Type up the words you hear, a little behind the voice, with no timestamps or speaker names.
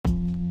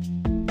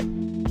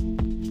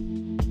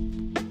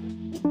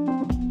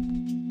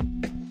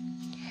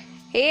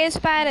Hey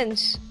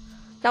aspirants!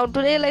 Now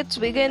today let's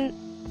begin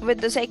with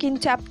the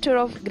second chapter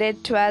of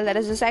grade 12, that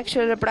is the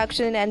sexual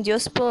reproduction in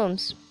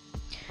angiosperms.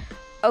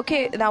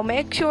 Okay, now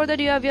make sure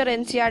that you have your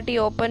NCERT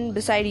open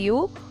beside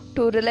you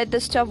to relate the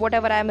stuff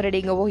whatever I am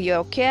reading over here,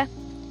 okay?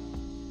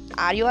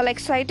 Are you all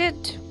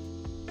excited?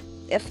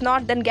 If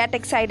not, then get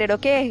excited,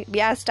 okay?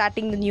 We are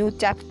starting the new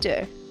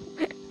chapter.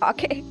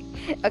 Okay,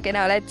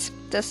 now let's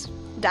just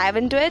dive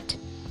into it.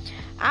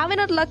 Are we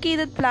not lucky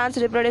that plants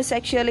reproduce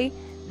sexually?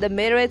 The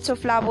myriads of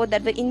flowers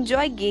that we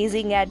enjoy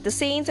gazing at, the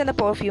scents and the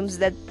perfumes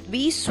that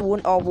we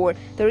swoon over,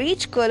 the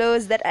rich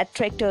colors that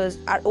attract us,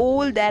 are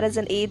all there as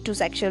an aid to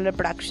sexual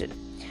reproduction.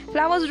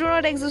 Flowers do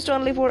not exist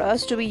only for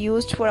us to be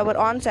used for our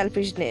own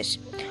selfishness.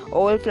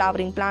 All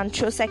flowering plants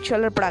show sexual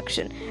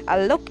reproduction.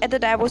 A look at the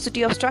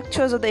diversity of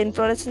structures of the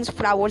inflorescence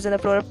flowers and the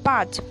floral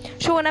parts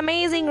show an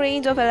amazing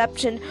range of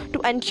adaptation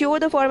to ensure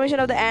the formation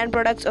of the end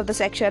products of the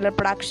sexual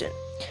reproduction,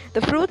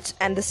 the fruits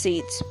and the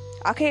seeds.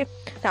 Okay,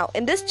 now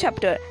in this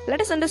chapter,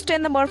 let us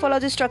understand the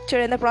morphology,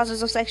 structure, and the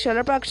process of sexual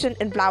reproduction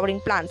in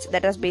flowering plants,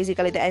 that is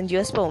basically the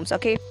angiosperms.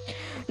 Okay,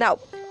 now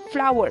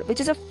flower,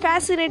 which is a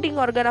fascinating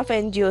organ of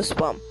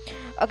angiosperm.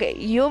 Okay,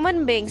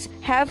 human beings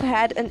have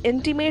had an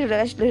intimate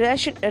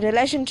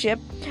relationship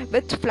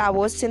with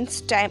flowers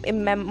since time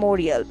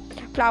immemorial.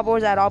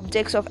 Flowers are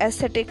objects of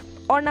aesthetic,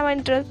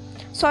 ornamental,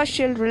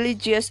 social,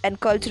 religious, and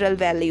cultural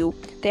value.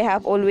 They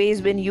have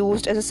always been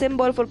used as a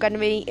symbol for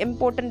conveying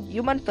important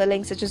human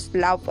feelings such as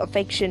love,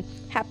 affection,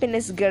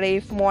 happiness,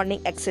 grief,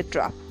 mourning,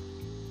 etc.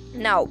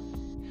 Now,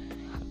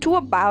 to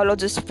a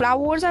biologist,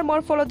 flowers are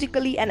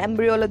morphologically and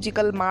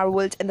embryological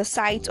marvels in the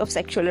sites of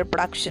sexual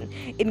reproduction.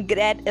 In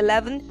grade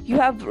 11, you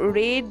have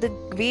read the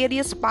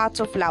various parts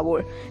of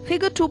flower.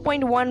 Figure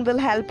 2.1 will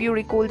help you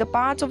recall the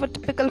parts of a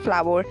typical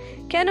flower.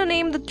 Can you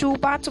name the two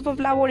parts of a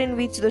flower in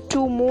which the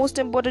two most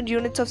important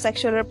units of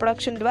sexual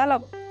reproduction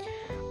develop?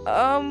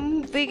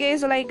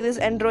 Figures like this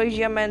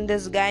androecium and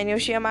this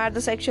gynoecium are the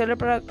sexual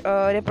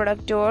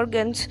reproductive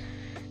organs.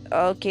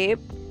 Okay,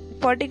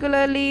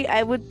 particularly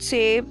I would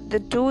say the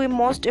two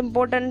most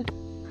important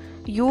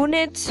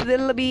units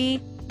will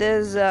be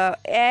this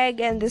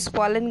egg and this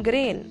pollen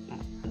grain.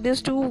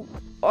 These two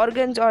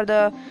organs we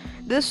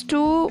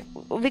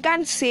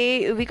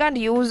can't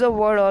use the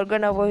word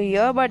organ over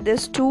here, but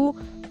these two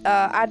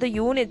are the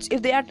units.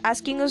 If they are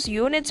asking us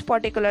units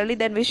particularly,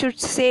 then we should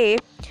say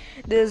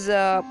this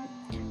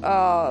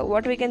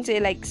what we can say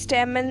like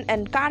stamen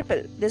and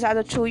carpel. These are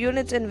the two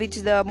units in which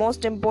the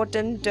most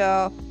important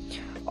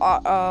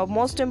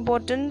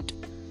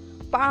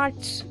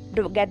parts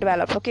to get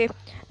developed. Okay,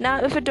 now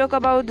if we talk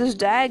about this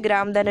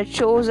diagram, then it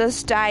shows a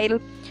style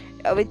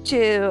which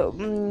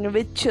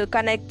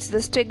connects the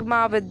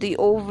stigma with the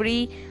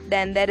ovary.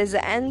 Then there is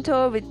the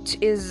anther, which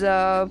is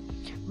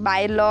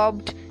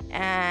bilobed,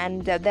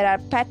 and there are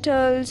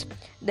petals.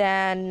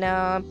 Then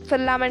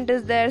filament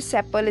is there,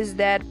 sepal is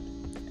there.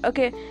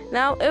 Okay,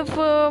 now if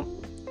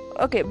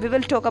we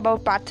will talk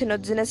about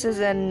parthenogenesis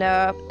and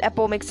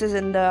apomixis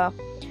in the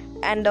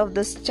end of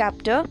this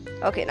chapter.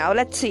 Okay, now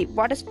let's see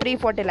what is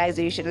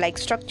pre-fertilization, like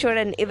structure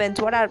and events.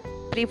 What are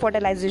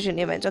pre-fertilization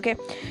events? Okay,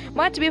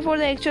 much before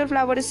the actual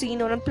flower is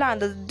seen on a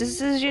plant, the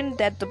decision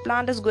that the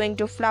plant is going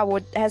to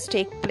flower has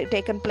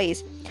taken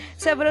place.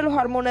 Several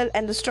hormonal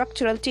and the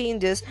structural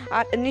changes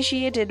are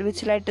initiated,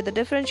 which led to the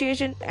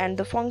differentiation and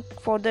the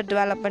further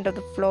development of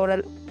the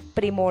floral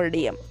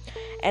primordium.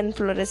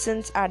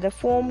 Inflorescences are the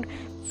formed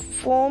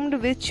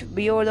which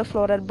bear the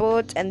floral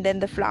buds and then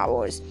the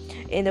flowers.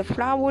 In the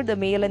flower, the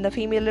male and the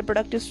female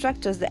reproductive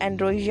structures, the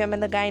androecium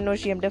and the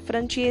gynoecium,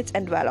 differentiates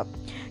and develop.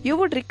 You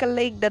would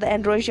recollect that the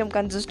androecium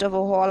consists of a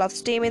whole of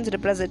stamens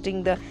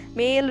representing the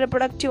male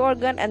reproductive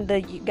organ, and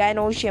the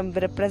gynoecium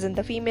represent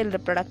the female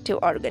reproductive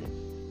organ.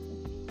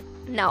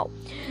 Now,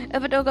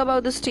 if we talk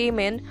about the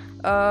stamen,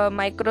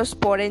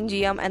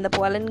 microsporangium, and the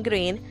pollen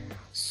grain,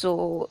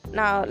 so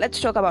now let's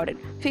talk about it.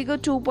 Figure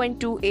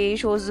 2.2a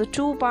shows the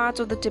two parts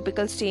of the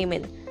typical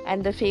stamen,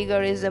 and the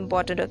figure is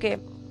important. Okay,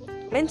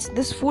 means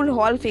this full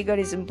whole figure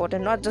is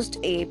important, not just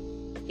A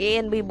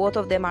and B, both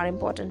of them are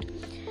important.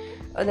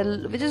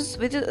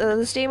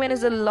 The stamen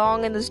is the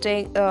long and the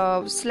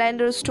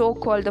slender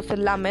stalk called the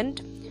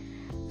filament.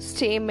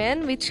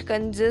 Stamen, which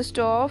consists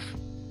of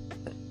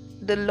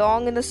the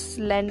long and the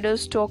slender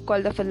stalk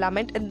called the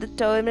filament, and the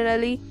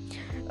terminal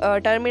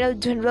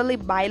generally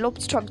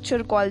bilobed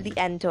structure called the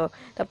anther.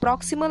 The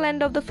proximal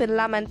end of the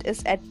filament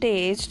is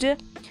attached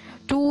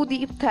to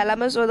the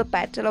thalamus or the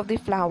petal of the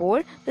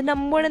flower. The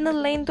number and the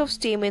length of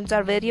stamens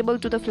are variable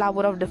to the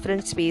flower of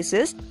different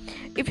species.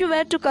 If you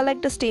were to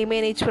collect a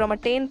stamen each from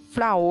 10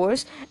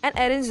 flowers and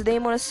arrange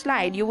them on a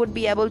slide, you would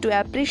be able to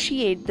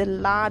appreciate the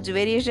large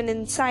variation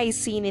in size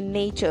seen in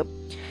nature.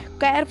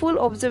 Careful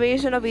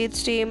observation of each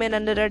stamen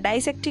under a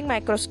dissecting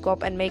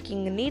microscope and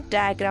making neat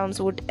diagrams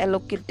would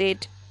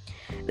elucidate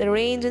the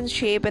range in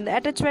shape and the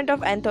attachment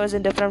of anthers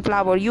in different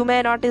flowers. You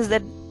may notice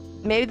that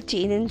maybe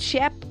change in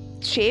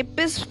shape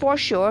is for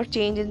sure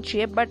change in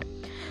shape, but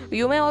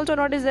you may also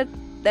notice that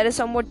there is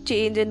somewhat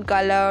change in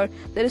color,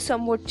 there is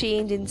somewhat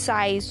change in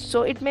size,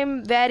 so it may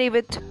vary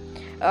with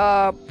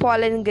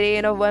pollen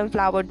grain of one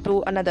flower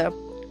to another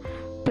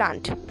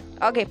plant.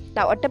 Okay,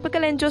 now a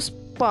typical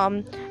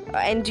angiosperm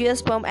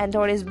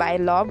anther is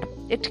bilobed.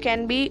 It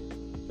can be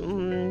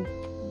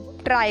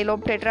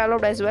trilobed,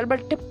 tetralobed as well,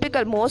 but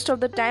typical most of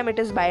the time it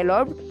is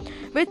bilobed,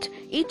 with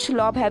each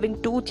lobe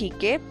having two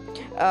thecae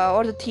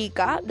or the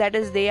theca, that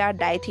is they are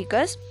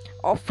dithecous.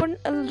 Often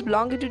a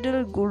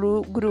longitudinal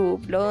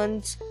groove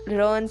runs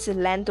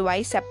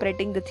lengthwise,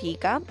 separating the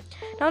theca.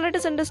 Now let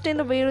us understand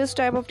the various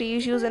type of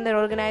tissues and their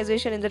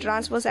organization in the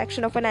transverse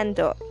section of an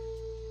anther.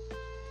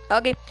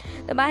 Okay,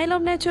 the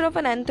bilobe nature of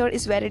an anther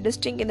is very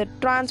distinct in the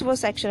transverse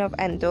section of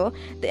anther.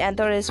 The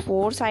anther is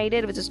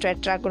four-sided with a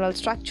tetragonal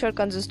structure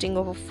consisting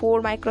of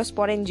 4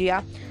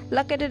 microsporangia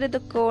located at the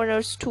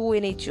corners, 2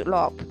 in each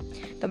lobe.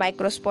 The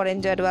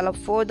microsporangia develop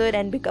further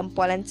and become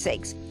pollen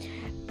sacs.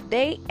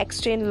 They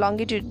extend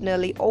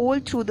longitudinally all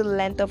through the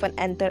length of an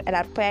anther and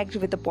are packed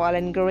with the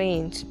pollen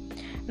grains.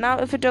 Now,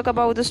 if we talk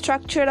about the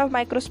structure of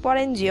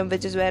microsporangium,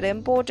 which is very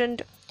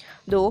important,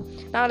 though,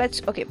 now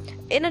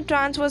in a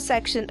transverse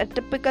section, a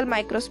typical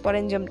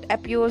microsporangium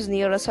appears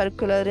near a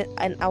circular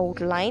in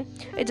outline.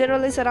 It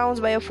generally surrounds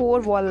by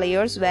 4 wall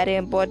layers. Very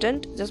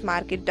important, just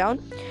mark it down.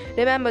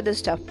 Remember this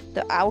stuff.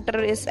 The outer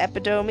is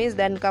epidermis,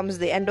 then comes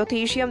the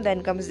endothecium,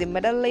 then comes the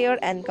middle layer,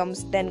 and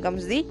then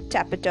comes the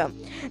tapetum.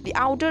 The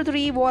outer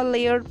 3 wall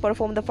layer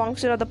perform the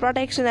function of the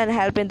protection and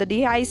help in the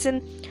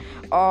dehiscence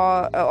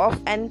of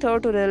anther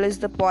to release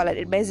the pollen.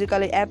 It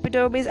basically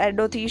epidermis,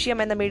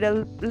 endothecium, and the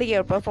middle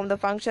layer perform the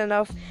function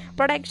of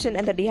protection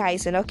and the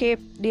dehiscence. Okay,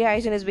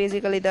 dehiscence is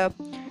basically the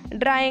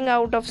drying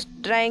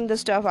the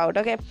stuff out.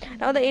 Okay,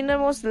 now the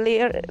innermost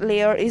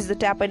layer is the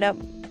tapetum,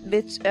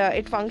 which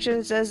it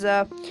functions as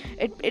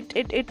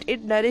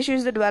it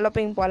nourishes the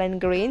developing pollen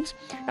grains.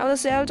 Now the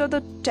cells of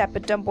the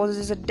tapetum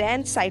possesses a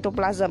dense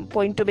cytoplasm,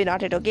 point to be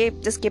noted. Okay,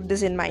 just keep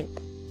this in mind.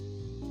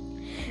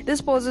 This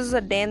possesses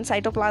a dense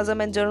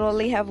cytoplasm and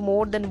generally have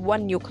more than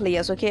one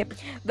nucleus. Okay,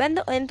 when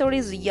the anther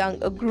is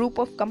young, a group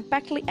of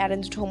compactly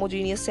arranged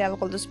homogeneous cells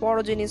called the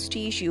sporogenous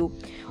tissue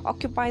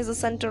occupies the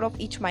center of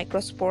each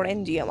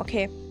microsporangium.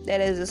 Okay,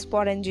 there is a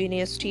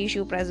sporogenous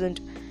tissue present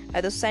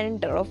at the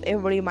center of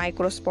every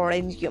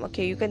microsporangium.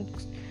 Okay, you can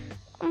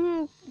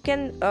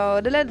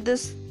relate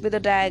this with a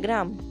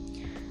diagram.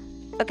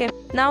 Okay,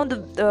 now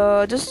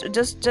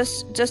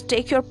just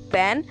take your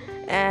pen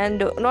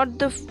and not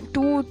the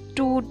two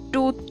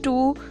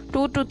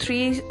to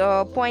three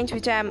points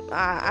which I am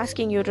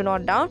asking you to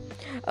note down.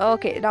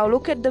 Okay, now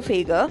look at the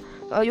figure.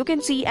 You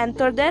can see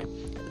anther there.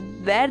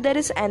 Where there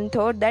is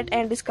anther, that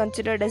end is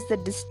considered as the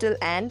distal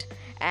end,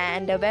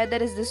 and where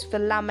there is this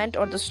filament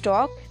or the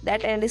stalk,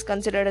 that end is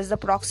considered as the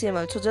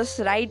proximal. So just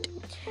write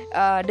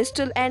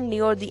distal end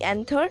near the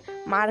anther,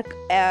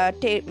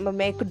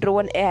 draw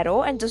an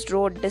arrow and just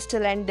draw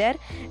distal end there,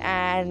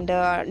 and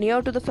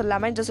near to the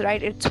filament just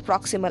write its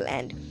proximal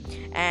end.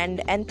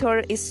 And anther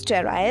is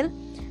sterile,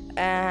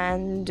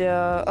 and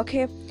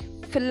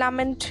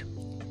filament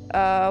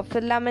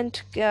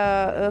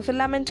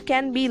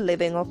can be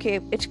living. Okay,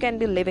 it can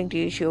be living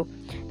tissue.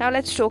 Now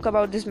let's talk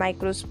about this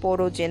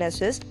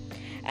microsporogenesis.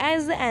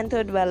 As the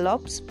anther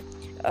develops,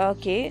 the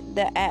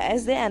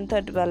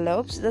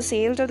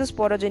cells of the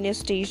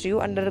sporogenous tissue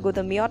undergo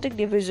the meiotic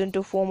division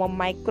to form a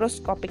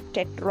microscopic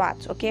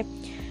tetrads. Okay,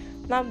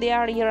 now they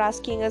are here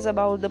asking us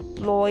about the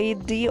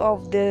ploidy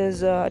of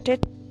this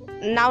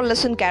Now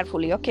listen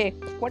carefully. Okay,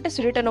 what is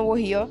written over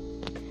here?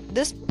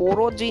 This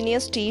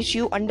sporogenous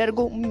tissue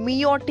undergo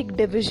meiotic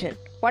division.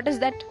 What is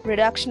that?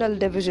 Reductional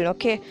division.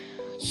 Okay,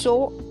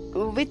 so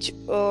which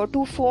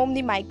to form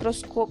the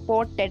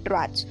microscopic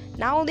tetrads.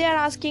 Now they are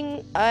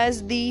asking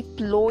us the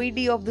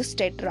ploidy of this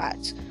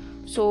tetrads.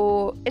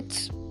 So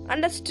it's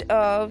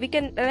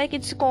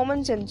it's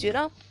common sense,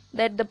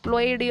 that the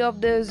ploidy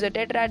of this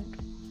tetrad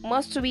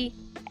must be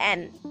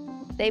N.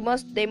 They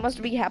must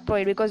be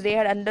haploid because they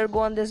had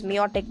undergone this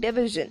meiotic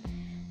division.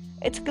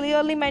 It's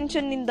clearly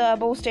mentioned in the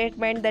above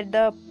statement that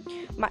the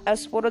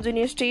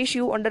sporogenous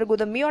tissue undergo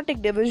the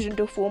meiotic division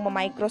to form a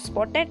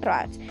microspore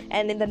tetrads,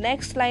 and in the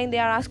next line they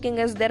are asking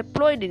us their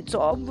ploidy. So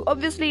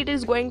obviously it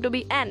is going to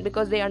be N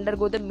because they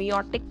undergo the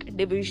meiotic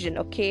division.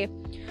 Okay,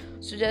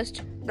 so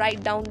just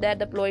write down that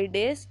the ploid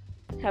is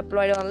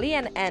haploid only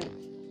and N.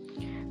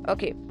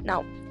 Okay,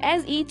 now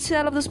as each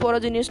cell of the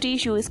sporogenous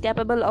tissue is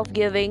capable of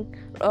giving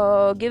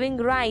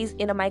rise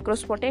in a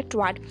microspore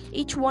tetrad,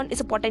 each one is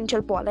a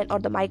potential pollen or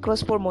the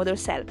microspore mother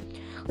cell.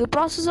 The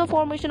process of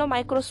formation of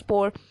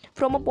microspore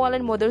from a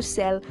pollen mother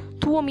cell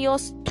through a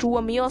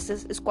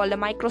meiosis is called a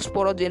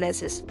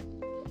microsporogenesis.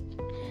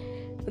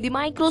 The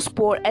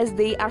microspore, as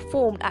they are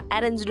formed, are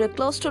arranged in a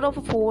cluster of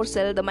 4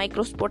 cells, the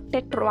microspore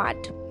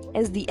tetrad.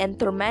 As the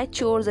anther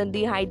matures and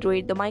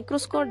dehydrate, the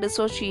microspore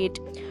dissociate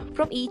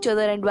from each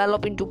other and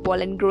develop into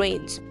pollen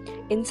grains.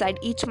 Inside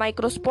each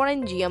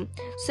microsporangium,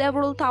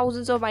 several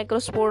thousands of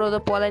microspore or the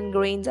pollen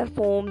grains are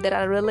formed that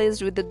are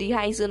released with the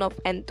dehiscence of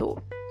anther.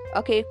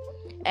 Okay,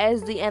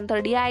 as the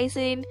anther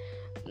dehiscence,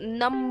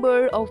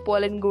 number of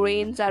pollen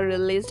grains are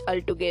released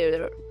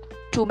altogether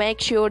to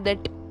make sure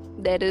that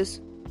there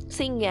is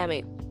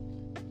syngamy.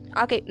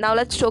 Okay, now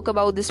let's talk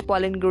about this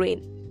pollen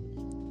grain.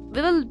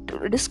 We will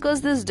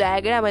discuss this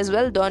diagram as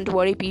well, don't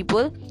worry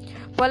people.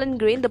 Pollen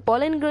grain. The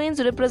pollen grains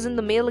represent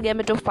the male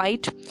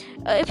gametophyte.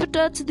 If you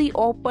touch the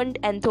opened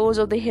anthers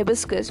of the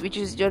hibiscus, which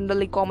is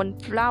generally common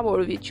flower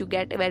which you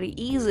get very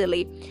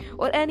easily,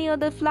 or any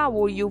other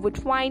flower, you would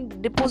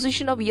find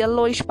deposition of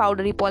yellowish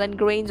powdery pollen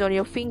grains on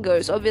your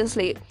fingers.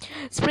 Obviously,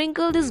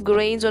 sprinkle these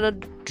grains on a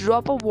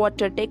drop of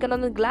water taken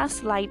on a glass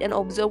slide and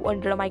observe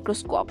under a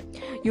microscope.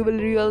 You will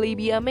really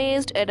be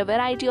amazed at a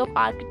variety of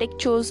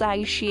architecture,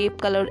 size, shape,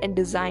 color and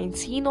design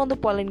seen on the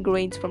pollen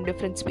grains from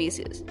different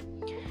species.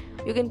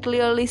 You can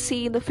clearly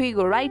see in the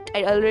figure, right?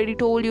 I already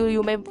told you,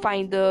 you may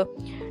find the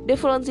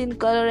difference in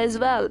color as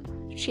well.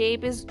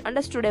 Shape is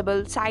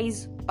understandable,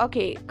 size,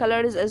 okay,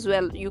 color is as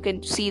well, you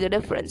can see the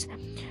difference.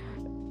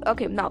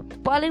 Okay, now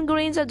pollen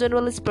grains are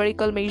generally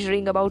spherical,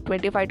 measuring about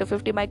 25 to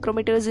 50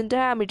 micrometers in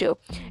diameter.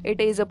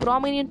 It is a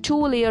prominent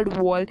two-layered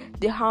wall.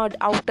 The hard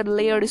outer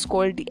layer is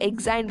called the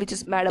exine, which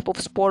is made up of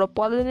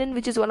sporopollenin,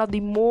 which is one of the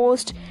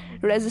most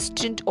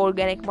resistant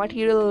organic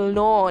material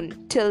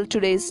known till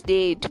today's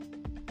date.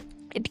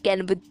 It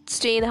can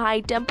withstand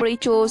high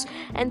temperatures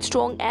and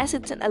strong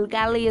acids and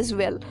alkali as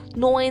well.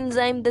 No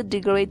enzyme that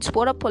degrades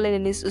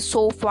sporopollenin is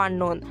so far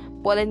known.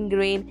 Pollen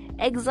grain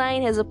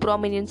exine has a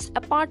prominent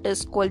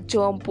apparatus called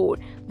germ pore,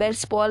 where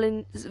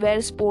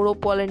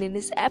sporopollenin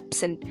is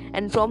absent,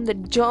 and from the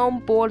germ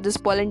pore this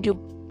pollen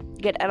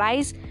tube get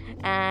arise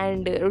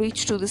and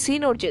reach to the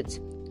synergids.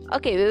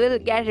 Okay, we will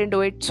get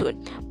into it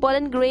soon.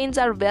 Pollen grains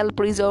are well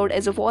preserved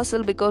as a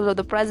fossil because of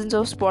the presence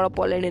of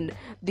sporopollenin.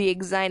 The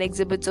exine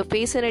exhibits a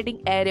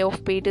fascinating array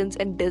of patterns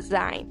and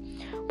design.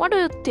 What do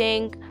you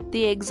think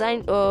the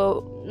exine?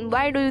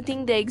 Why do you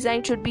think the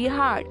exine should be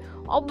hard?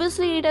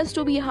 Obviously, it has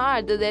to be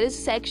hard. There is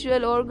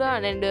sexual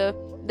organ, and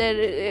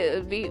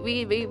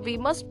we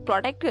must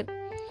protect it.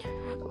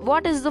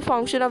 What is the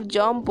function of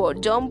germ pore?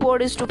 Germ pore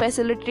is to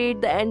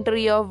facilitate the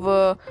entry of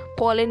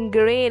pollen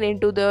grain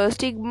into the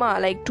stigma,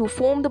 like to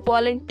form the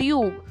pollen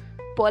tube.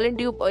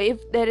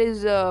 If there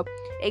is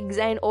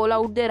exine all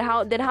out there,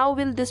 how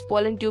will this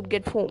pollen tube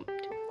get formed?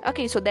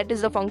 Okay, so that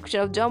is the function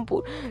of germ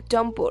pore.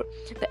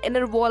 The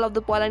inner wall of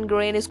the pollen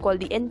grain is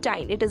called the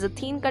entine. It is a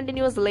thin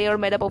continuous layer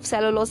made up of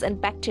cellulose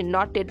and pectin.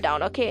 Note it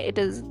down. Okay, it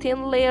is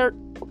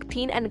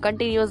thin and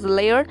continuous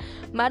layer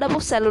made up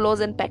of cellulose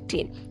and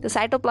pectin. The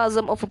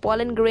cytoplasm of a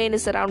pollen grain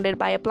is surrounded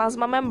by a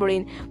plasma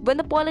membrane. When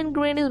the pollen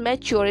grain is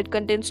mature, it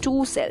contains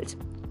two cells.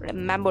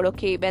 Remember,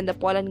 okay, when the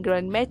pollen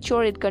grain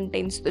mature, it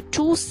contains the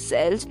two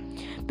cells.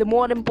 The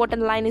more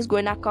important line is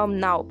going to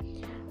come now.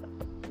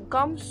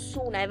 Come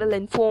soon, I will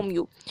inform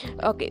you.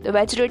 Okay, the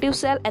vegetative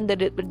cell and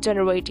the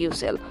generative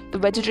cell. The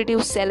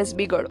vegetative cell is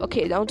bigger.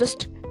 Okay, now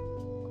just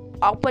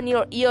open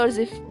your ears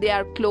if they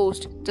are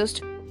closed.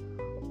 Just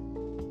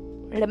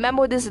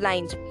remember these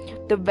lines.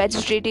 The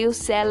vegetative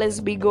cell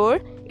is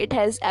bigger. It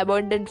has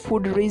abundant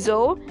food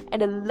reserve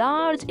and a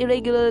large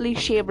irregularly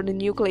shaped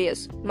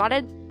nucleus.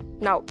 Noted?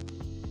 Now,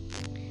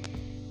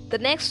 the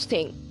next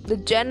thing, the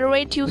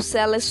generative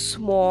cell is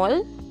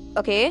small,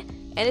 okay,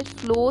 and it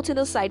floats in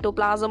the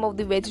cytoplasm of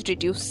the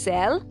vegetative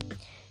cell.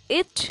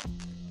 It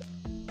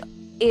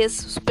is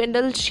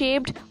spindle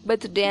shaped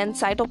with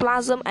dense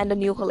cytoplasm and a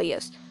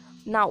nucleus.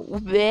 Now,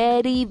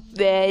 very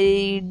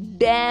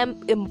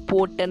damn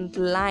important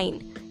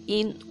line.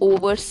 In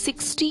over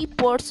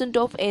 60%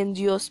 of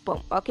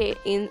angiosperm, okay,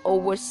 in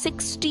over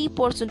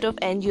 60% of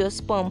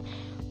angiosperm,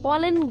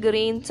 pollen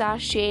grains are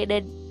shed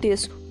at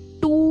this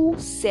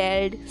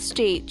two-celled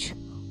stage.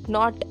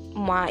 Mark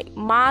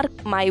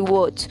my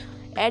words.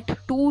 At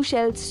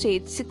two-celled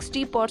stage,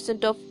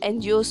 60% of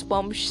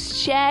angiosperm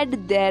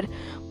shed their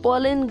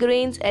pollen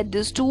grains at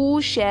this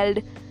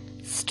two-celled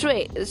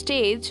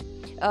stage.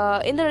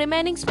 In the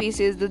remaining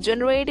species, the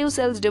generative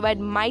cells divide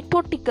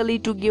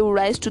mitotically to give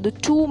rise to the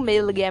two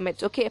male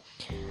gametes. Okay,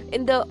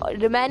 in the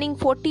remaining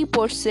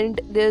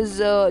 40%, this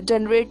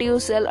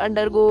generative cell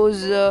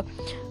undergoes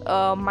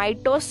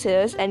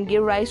mitosis and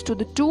give rise to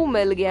the two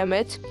male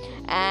gametes,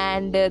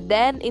 and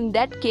then in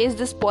that case,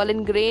 this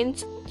pollen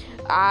grains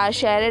are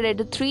shared at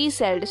the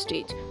three-celled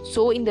stage.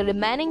 So in the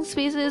remaining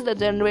species, the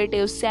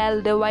generative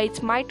cell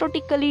divides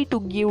mitotically to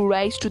give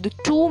rise to the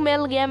two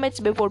male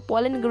gametes before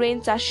pollen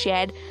grains are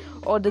shed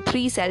or the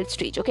three-celled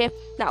stage. Okay,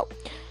 now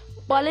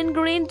pollen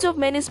grains of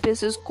many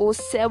species cause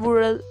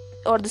several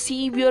or the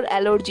severe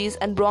allergies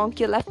and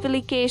bronchial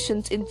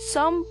affiliations in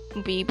some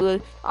people,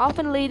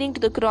 often leading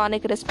to the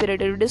chronic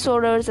respiratory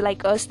disorders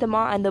like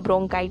asthma and the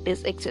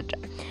bronchitis, etc.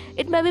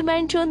 It may be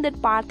mentioned that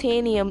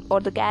Parthenium or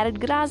the carrot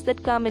grass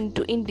that come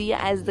into India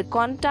as the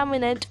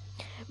contaminant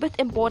with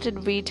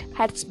imported wheat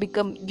has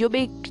become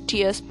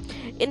ubiquitous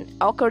in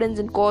occurrence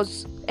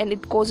and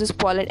it causes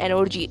pollen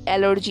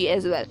allergy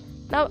as well.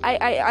 Now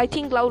I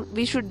think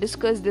we should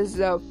discuss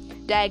this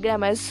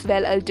diagram as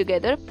well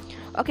altogether.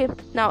 Okay,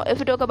 now if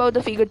we talk about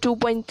the figure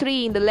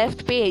 2.3 in the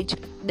left page,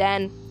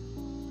 then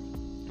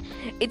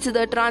it's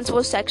the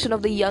transverse section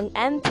of the young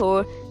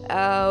anther.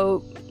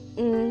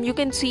 You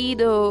can see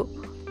the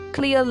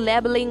clear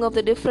labeling of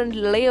the different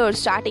layers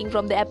starting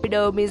from the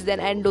epidermis, then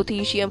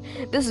endothelium.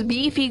 This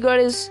B figure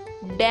is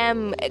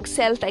damn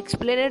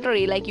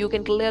self-explanatory. Like you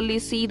can clearly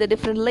see the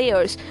different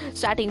layers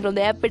starting from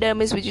the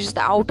epidermis, which is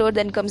the outer,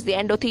 then comes the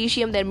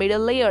endothelium, then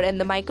middle layer, and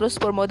the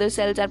microsperm mother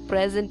cells are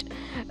present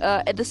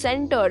at the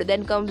center.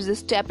 Then comes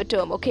this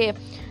tapetum. Okay,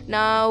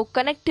 now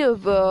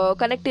connective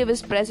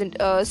is present.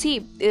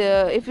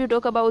 If you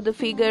talk about the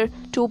figure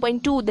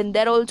 2.2, then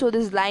there also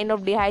this line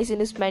of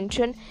dehiscence is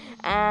mentioned,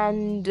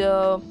 and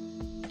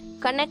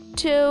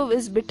connective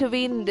is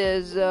between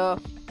this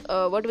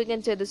what we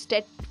can say this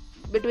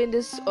between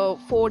this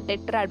 4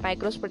 tetrad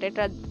microspore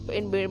tetrad.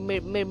 In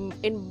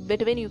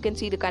between you can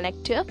see the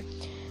connective.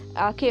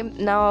 Okay,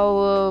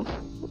 now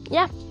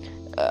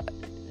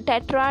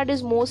tetrad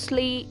is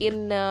mostly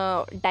in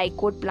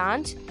dicot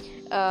plants,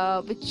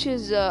 which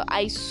is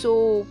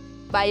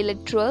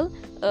isobilateral,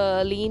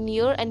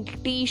 linear and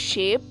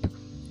T-shape.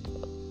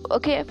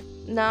 Okay,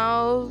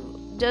 now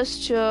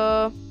just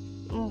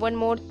one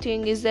more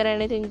thing. Is there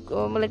anything?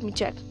 Let me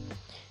check.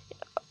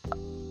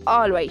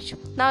 Alright,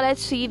 now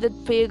let's see the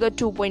figure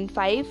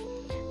 2.5.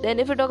 Then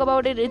if we talk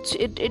about it,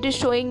 it is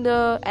showing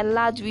the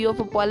enlarged view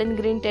of a pollen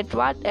grain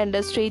tetrad and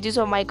the stages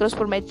of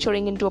microspore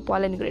maturing into a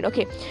pollen grain.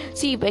 Okay,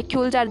 see,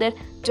 vacuoles are there,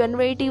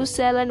 generative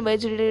cell and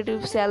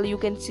vegetative cell. You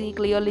can see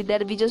clearly there.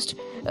 We just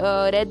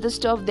read the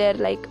stuff there,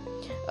 like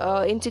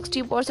in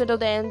 60% of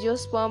the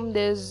angiosperm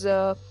there's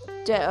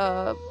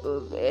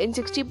in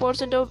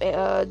 60% of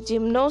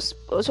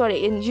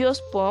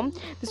angiosperm,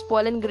 these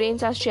pollen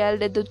grains are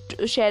shelled at the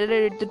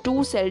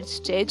 2-cell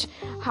stage.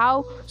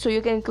 How? So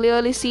you can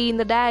clearly see in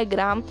the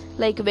diagram,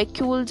 like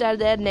vacuoles are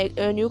there,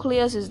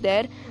 nucleus is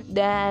there,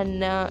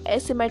 then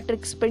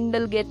asymmetric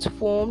spindle gets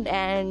formed,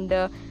 and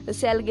the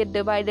cell get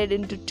divided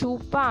into 2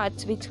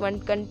 parts, which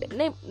one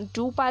contain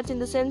 2 parts in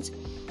the sense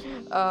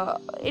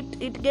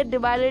it get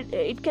divided.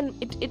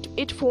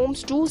 It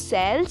forms 2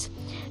 cells,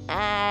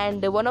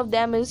 and one of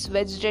them is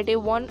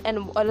vegetative one,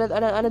 and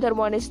another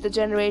one is the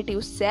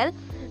generative cell.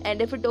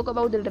 And if we talk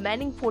about the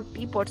remaining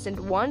 40%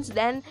 ones,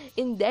 then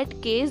in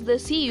that case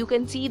you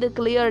can see the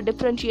clear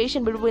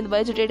differentiation between the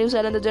vegetative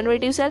cell and the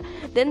generative cell.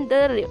 Then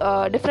the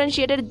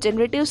differentiated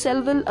generative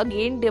cell will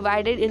again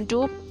divide it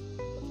into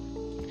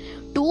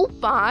 2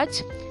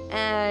 parts,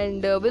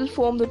 and will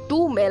form the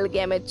 2 male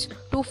gametes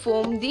to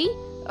form the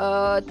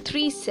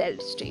 3-cell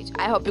stage.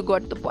 I hope you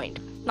got the point.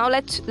 Now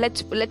let's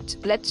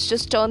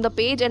just turn the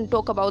page and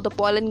talk about the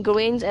pollen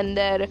grains and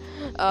their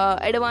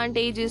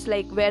advantages,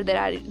 like where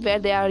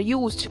they are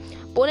used.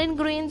 Pollen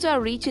grains are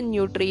rich in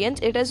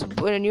nutrients. It has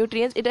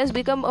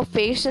become a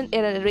fashion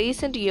in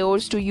recent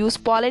years to use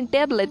pollen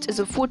tablets as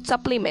a food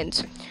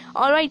supplement.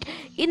 Alright,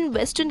 in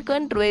Western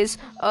countries,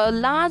 a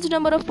large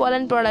number of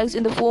pollen products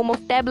in the form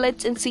of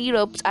tablets and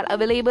syrups are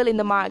available in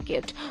the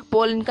market.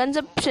 Pollen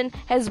consumption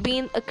has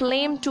been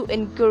acclaimed to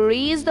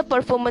increase the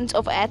performance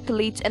of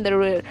athletes and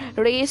the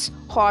race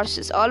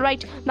horses.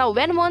 Alright, now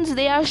once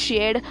they are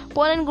shed,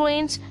 pollen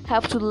grains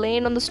have to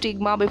land on the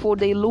stigma before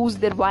they lose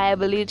their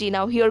viability.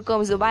 Now here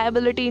comes the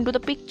viability into the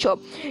picture.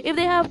 If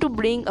they have to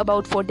bring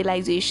about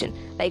fertilization,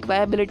 like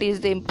viability is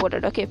the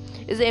important. Okay,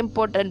 is the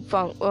important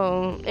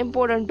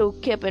to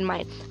keep in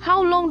mind.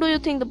 How long do you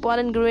think the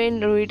pollen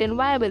grain retain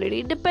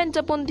viability? It depends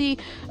upon the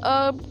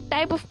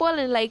type of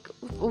pollen. Like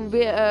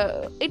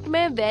it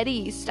may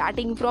vary,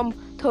 starting from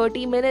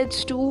 30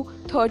 minutes to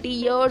 30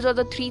 years or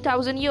the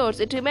 3000 years.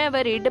 It may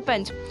vary, it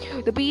depends.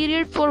 The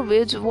period for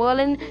which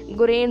pollen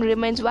grain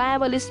remains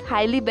viable is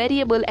highly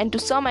variable and to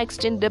some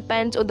extent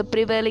depends on the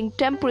prevailing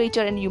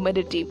temperature and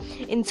humidity.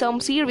 In some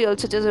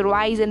cereals such as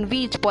rice and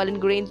wheat, pollen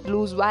grains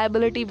lose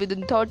viability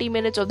within 30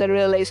 minutes of their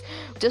release.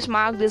 Just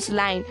mark this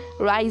line: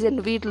 rice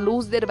and wheat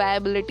lose their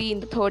viability in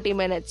the 30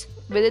 minutes.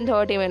 Within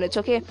 30 minutes.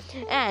 Okay,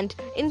 and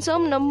in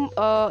some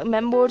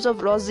members of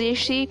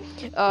Rosaceae,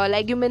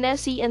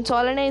 Leguminosae and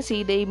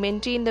Solanaceae, they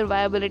maintain their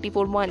viability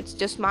for months.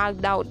 Just mark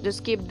down,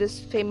 just keep these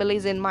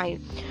families in mind: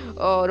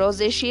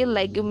 Rosaceae,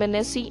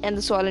 Leguminosae and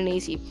the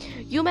Solanaceae.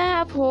 You may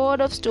have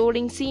heard of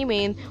storing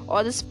semen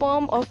or the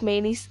sperm of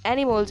many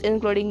animals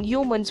including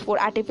humans for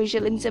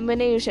artificial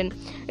insemination.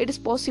 It is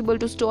possible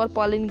to store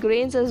pollen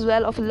grains as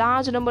well of a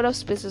large number of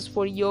species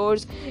for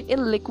years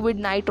in liquid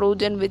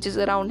nitrogen, which is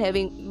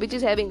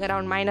having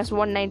around minus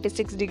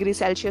 196 degrees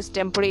Celsius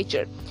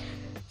temperature.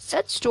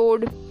 Such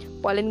stored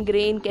pollen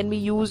grain can be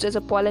used as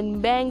a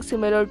pollen bank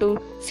similar to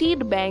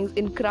seed banks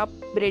in crop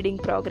breeding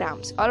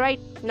programs. Alright,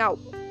 now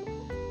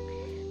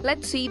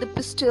let's see the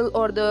pistil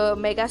or the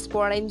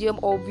megasporangium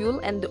ovule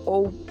and the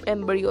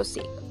embryo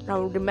sac.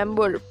 Now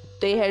remember,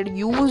 they had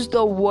used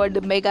the word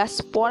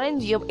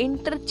megasporangium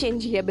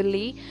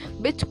interchangeably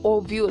with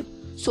ovule.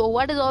 So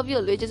what is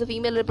ovule? Which is a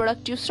female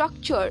reproductive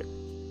structure,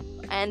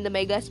 and the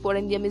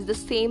megasporangium is the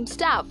same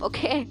stuff.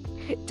 Okay,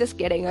 just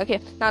kidding. Okay,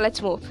 now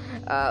let's move.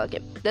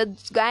 The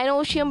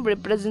gynoecium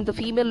represents the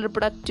female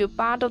reproductive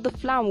part of the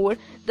flower.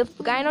 The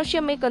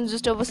gynoecium may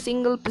consist of a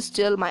single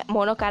pistil,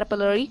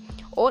 monocarpellary,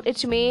 or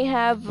it may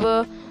have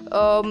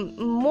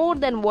more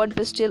than one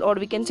pistil, or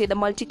we can say the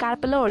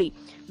multicarpellary.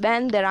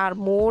 When there are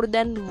more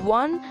than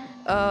one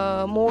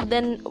more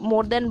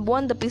than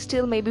one, the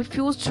pistil may be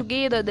fused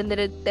together, then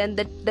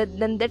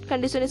that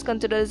condition is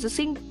considered as a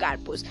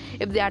syncarpous.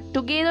 If they are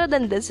together,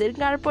 then the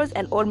syncarpous,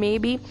 and or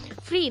maybe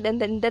free,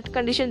 then that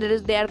condition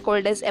they are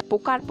called as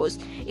apocarpous.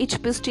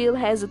 Each pistil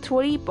has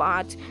three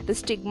parts: the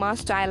stigma,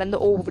 style, and the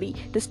ovary.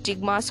 The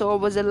stigma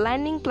serves as a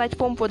landing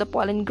platform for the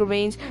pollen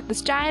grains. The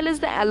style is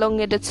the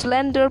elongated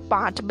slender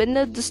part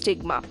beneath the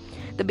stigma.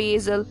 The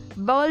basal,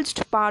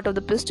 bulged part of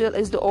the pistil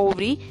is the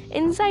ovary.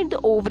 Inside the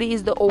ovary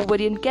is the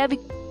ovarian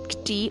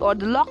cavity or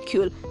the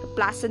locule. The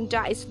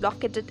placenta is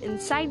located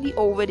inside the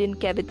ovarian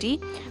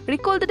cavity.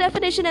 Recall the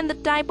definition and the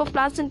type of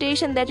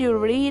placentation that you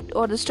read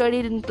or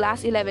studied in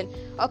class 11.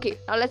 Okay,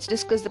 now let's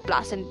discuss the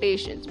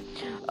placentations.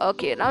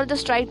 Okay, now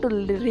just try to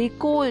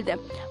recall them.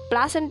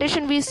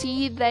 Placentation, we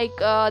see like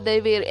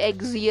they were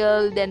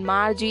axial, then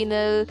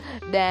marginal,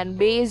 then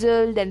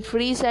basal, then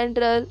free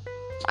central.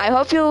 I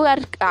hope you are.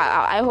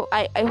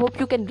 I hope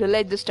you can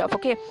relate this stuff.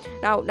 Okay.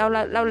 Now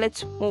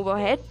let's move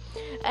ahead.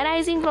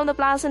 Arising from the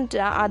placenta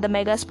are the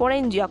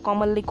megasporangia,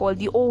 commonly called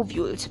the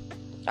ovules.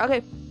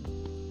 Okay.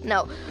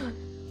 Now,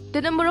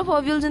 the number of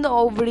ovules in the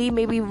ovary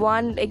may be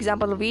one.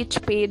 Example: wheat,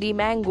 paddy,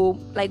 mango,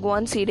 like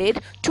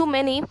one-seeded. Too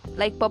many,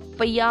 like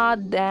papaya,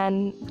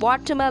 then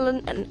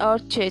watermelon and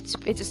orchids,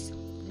 which is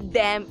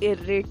damn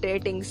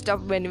irritating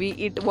stuff when we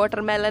eat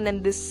watermelon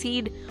and this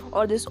seed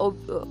or this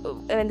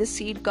when the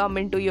seed come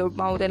into your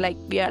mouth and like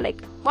we are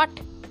like what.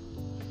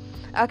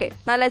 Okay,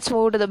 now let's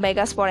move to the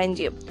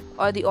megasporangium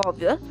or the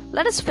ovule.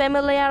 Let us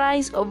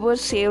familiarize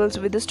ourselves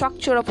with the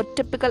structure of a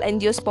typical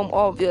angiosperm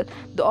ovule.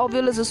 The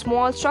ovule is a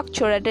small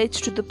structure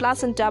attached to the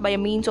placenta by a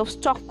means of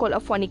stalk called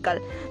a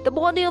funicle. The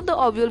body of the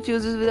ovule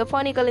fuses with a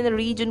funicle in a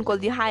region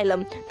called the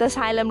hilum. Thus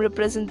hilum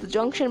represents the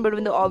junction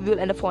between the ovule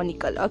and the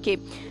funicle. Okay,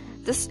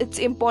 this it's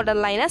important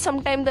line.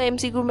 Sometimes the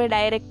MCQ may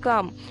direct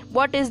come.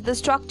 What is the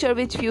structure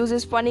which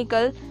fuses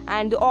funicle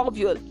and the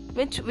ovule?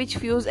 Which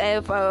fuse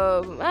same.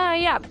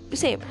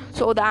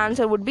 So the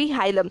answer would be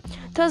hilum.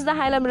 Thus the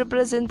hilum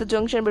represents the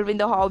junction between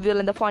the ovule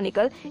and the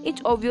funicle. Each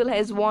ovule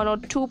has one or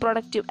two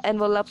productive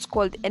envelopes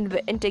called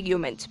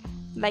integuments.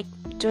 Like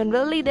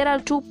generally there are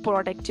two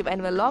protective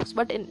envelopes,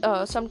 but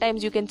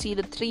sometimes you can see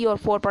the 3 or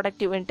 4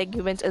 productive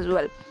integuments as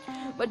well.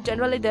 But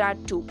generally there are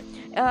two.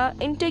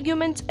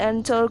 Integuments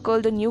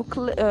encircle the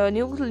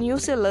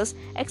nucellus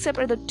except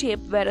at the tip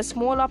where a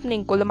small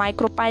opening called the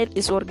micropyle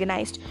is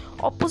organized.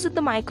 Opposite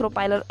the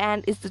micropylar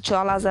end is the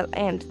chalazal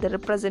end,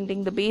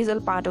 representing the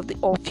basal part of the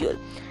ovule.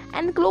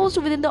 And closed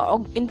within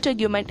the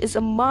integument is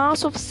a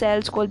mass of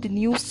cells called the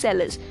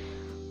nucellus.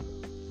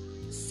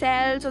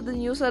 Cells of the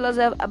nucellus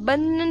have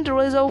abundant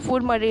reserve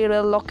food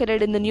material.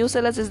 Located in the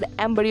nucellus is the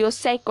embryo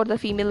sac or the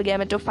female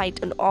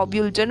gametophyte. An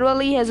ovule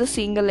generally has a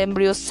single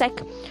embryo sac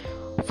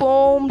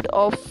formed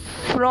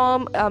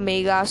from a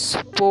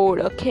megaspore.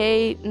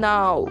 Okay,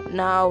 now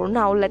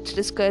let's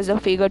discuss the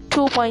figure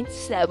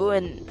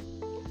 2.7.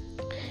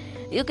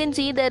 You can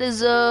see there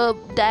is a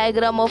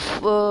diagram of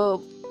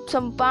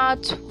some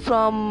parts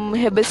from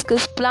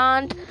hibiscus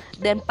plant,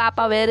 then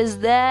papaver is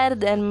there,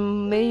 then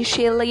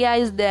michelia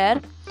is there.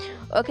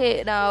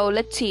 Okay, now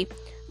let's see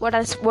what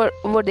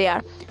they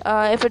are.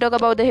 If we talk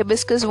about the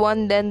hibiscus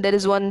one, then there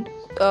is one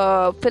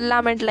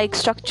filament like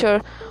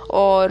structure,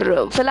 or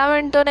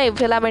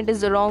filament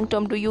is the wrong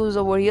term to use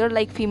over here.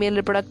 Like female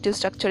reproductive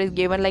structure is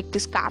given like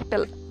this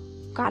carpel,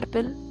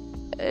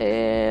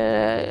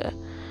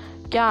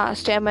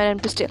 stamen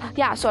and pistil.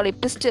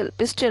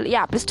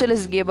 Pistil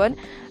is given.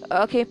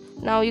 Okay,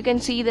 now you can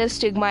see the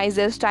stigma is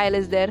there, style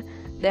is there,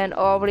 then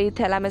ovary,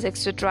 thalamus,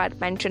 etc.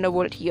 mentioned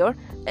over here.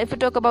 If we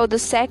talk about the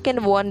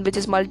second one, which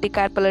is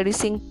multicarpellary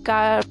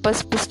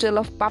syncarpous pistil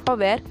of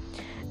papaver,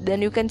 then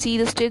you can see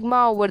the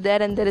stigma over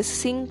there, and there is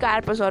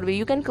syncarpous ovary.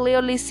 You can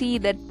clearly see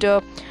that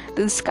the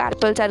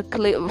scarpels are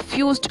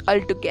fused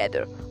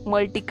altogether.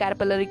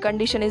 Multicarpellary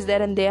condition is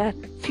there and they are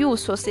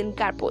fused, so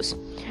syncarpous.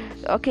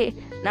 Okay,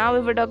 now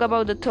if we talk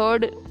about the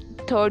third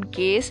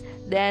case,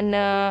 then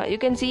you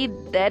can see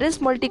there is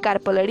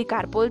multicarpellary.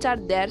 Carpels are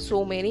there,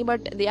 so many,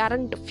 but they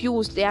aren't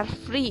fused, they are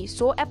free,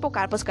 so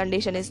apocarpous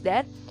condition is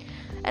there.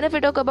 And if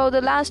we talk about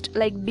the last,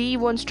 like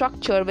D1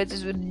 structure, which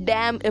is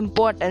damn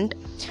important.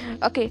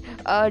 Okay,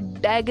 a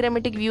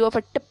diagrammatic view of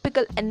a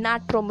typical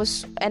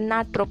anatropous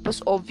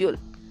ovule.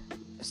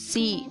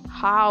 See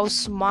how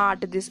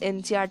smart these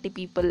NCERT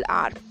people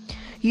are.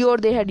 Here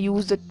they had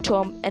used the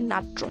term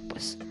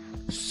anatropous,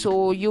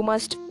 so you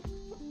must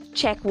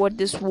check what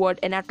this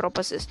word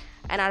anatropous is.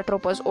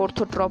 Anatropous,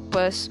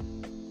 orthotropous,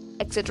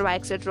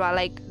 etc.,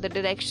 like the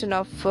direction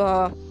of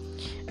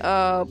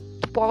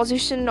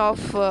position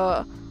of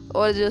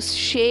or the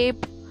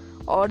shape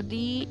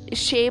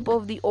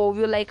of the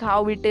ovule, like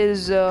how it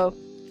is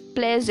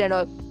placed and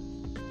all.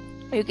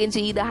 You can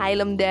see the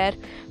hilum there,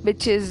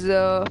 which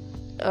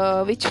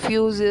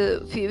fuse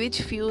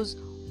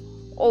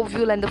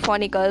ovule and the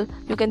funicle.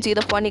 You can see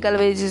the funicle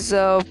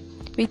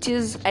which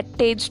is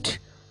attached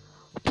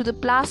to the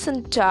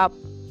placenta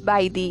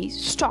by the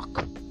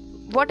stalk.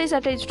 What is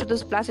attached to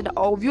this placenta?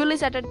 Ovule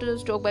is attached to the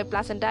stalk by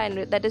placenta,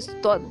 and that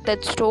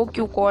stalk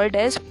you called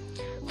as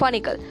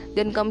funicle.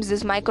 Then comes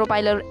this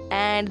micropylar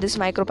and this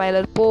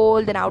micropylar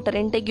pole, then outer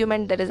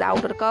integument, that is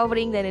outer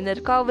covering, then inner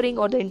covering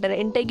or the inner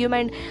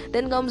integument.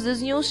 Then comes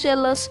this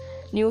nucellus,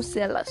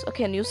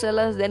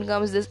 then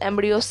comes this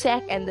embryo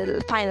sac, and then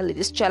finally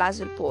this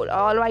chalazal pole.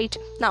 Alright,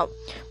 now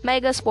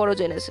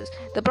megasporogenesis.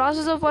 The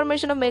process of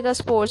formation of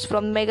megaspores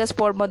from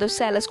megaspore mother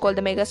cell is called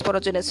the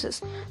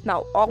megasporogenesis.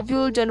 Now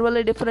ovule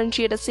generally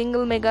differentiate a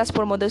single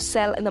megaspore mother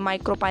cell in the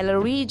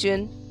micropylar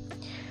region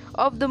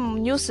of the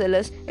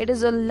nucellus. It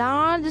is a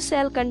large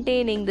cell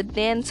containing the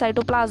dense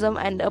cytoplasm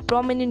and a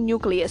prominent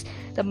nucleus.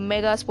 The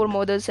megaspore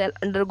mother cell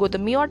undergo the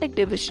meiotic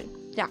division.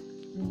 Yeah,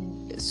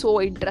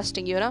 so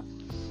interesting,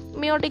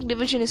 meiotic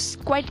division is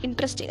quite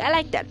interesting. I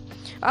like that.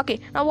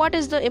 Okay, now what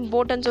is the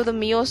importance of the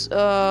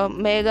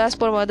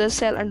megaspore mother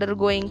cell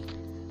undergoing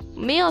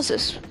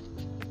meiosis?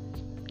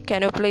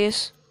 Can you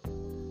please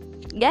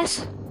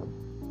guess?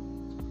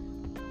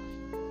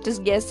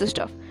 Just guess the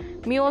stuff.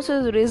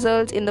 Meiosis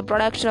results in the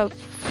production of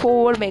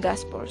 4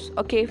 megaspores.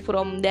 Okay,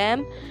 from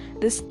them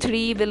this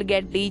 3 will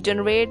get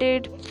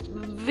degenerated.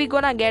 We're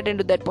gonna get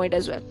into that point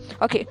as well.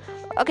 Okay,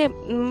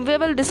 we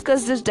will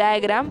discuss this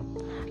diagram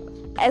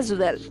as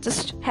well.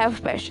 Just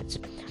have patience.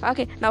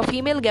 Okay, now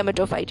female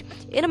gametophyte.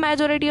 In a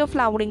majority of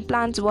flowering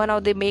plants, one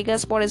of the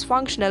megaspore is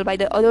functional, by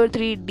the other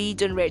 3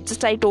 degenerate.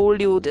 Just I told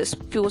you this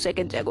few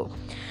seconds ago.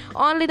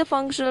 Only the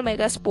functional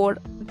megaspore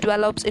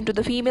develops into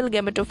the female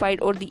gametophyte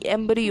or the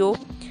embryo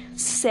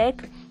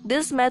sac.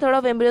 This method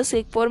of embryo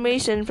sac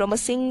formation from a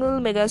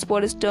single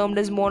megaspore is termed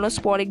as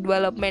monosporic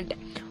development.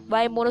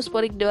 Why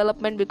monosporic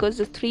development? Because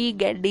the 3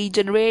 get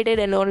degenerated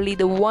and only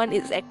the 1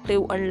 is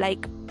active,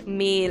 unlike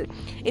male.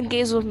 In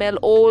case of male,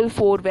 all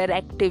 4 were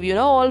active,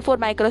 all 4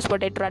 microspore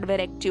tetrad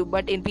were active,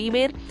 but in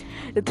female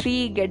the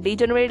 3 get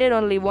degenerated,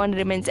 only 1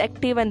 remains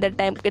active, and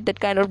that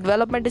kind of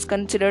development is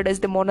considered as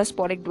the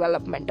monosporic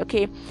development.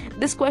 Okay,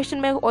 this question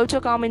may also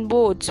come in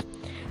boards,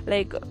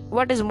 like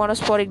what is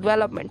monosporic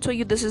development. So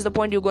this is the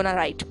point you're gonna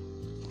write.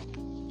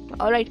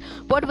 Alright,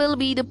 what will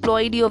be the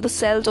ploidy of the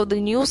cells of the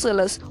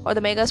nucellus or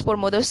the megaspore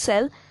mother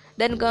cell?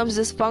 Then comes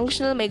this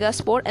functional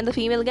megaspore and the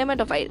female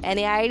gametophyte.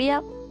 Any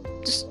idea?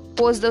 Just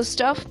pause the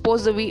stuff,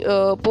 pause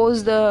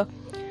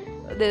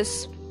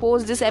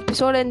this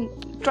episode and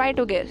try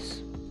to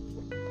guess.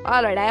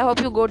 Alright, I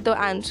hope you got the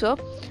answer.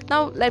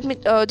 Now let me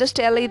just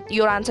tell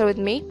your answer with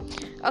me.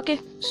 Okay,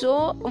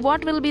 so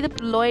what will be the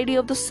ploidy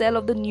of the cell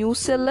of the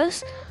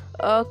nucellus?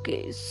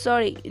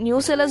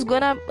 Nucellus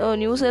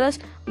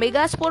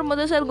megaspore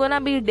mother cell gonna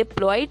be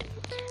diploid.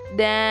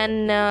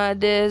 Then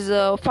there's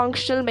a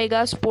functional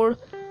megaspore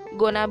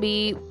gonna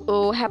be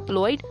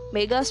haploid.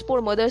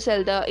 Megaspore mother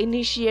cell, the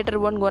initiator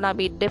one, gonna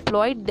be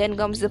diploid. Then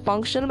comes the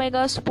functional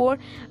megaspore,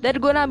 that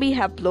gonna be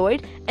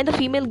haploid, and the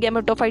female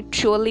gametophyte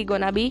surely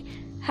gonna be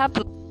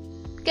haploid.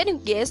 Can you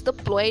guess the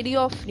ploidy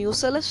of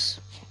nucellus?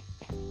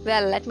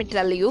 Well, let me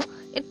tell you,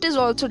 it is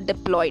also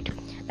diploid.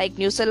 Like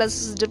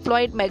nucellus is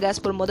diploid,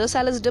 megaspore mother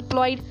cell is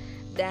diploid,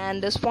 then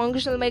this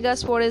functional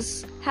megaspore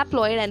is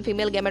haploid, and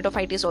female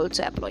gametophyte is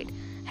also haploid.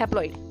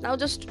 Now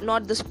just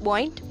note this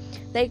point,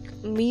 like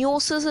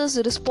meiosis is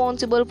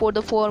responsible for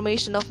the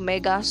formation of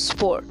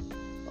megaspore.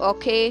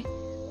 Okay,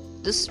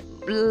 just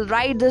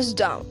write this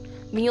down.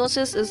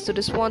 Meiosis is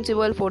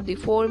responsible for the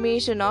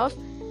formation of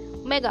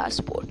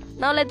megaspore.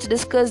 Now let's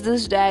discuss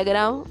this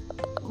diagram.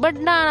 But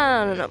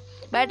no.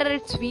 Better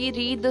it's we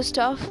read the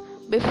stuff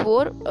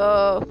before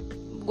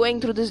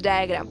going through this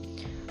diagram.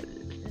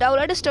 Now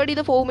let us study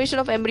the formation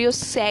of embryo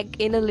sac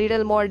in a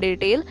little more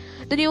detail.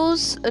 The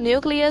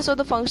nucleus of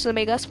the functional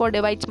megaspore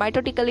divides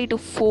mitotically to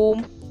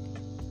form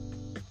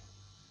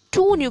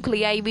 2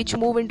 nuclei which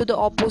move into the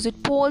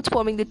opposite poles,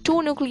 forming the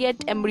 2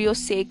 nucleate embryo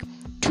sac.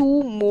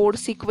 2 more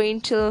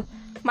sequential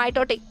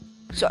mitotic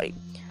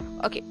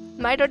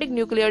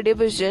nuclear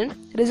division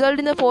result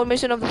in the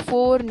formation of the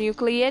 4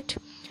 nucleate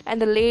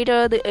and the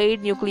later the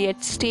 8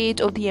 nucleate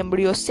stage of the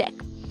embryo sac.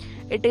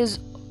 It is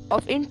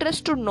of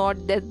interest to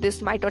note that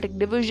this mitotic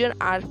division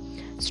are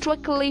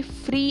strictly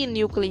free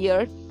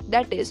nuclear,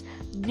 that is,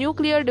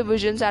 nuclear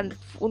divisions are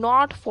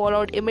not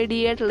followed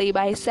immediately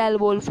by cell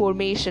wall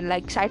formation,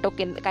 like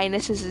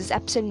cytokinesis is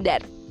absent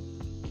there.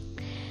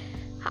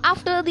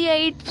 After the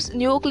 8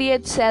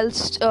 nucleate cell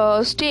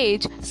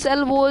stage,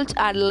 cell walls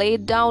are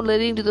laid down,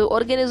 leading to the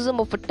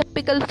organism of a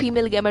typical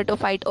female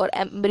gametophyte or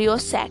embryo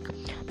sac.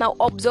 Now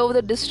observe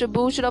the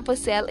distribution of a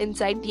cell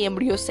inside the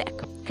embryo sac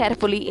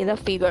carefully in the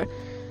figure.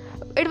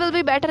 It will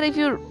be better if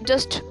you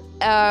just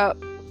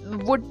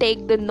would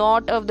take the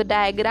note of the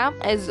diagram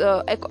as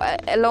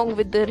along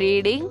with the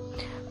reading.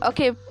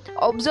 Okay,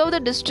 observe the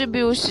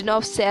distribution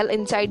of cell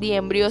inside the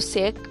embryo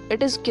sac.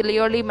 It is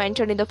clearly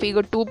mentioned in the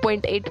figure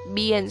 2.8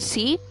 B and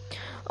C.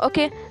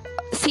 Okay,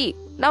 see,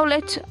 now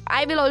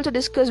I will also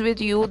discuss with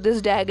you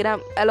this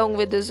diagram along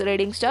with this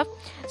reading stuff.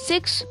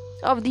 6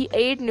 of the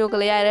 8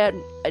 nuclei are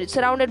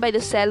surrounded by the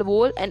cell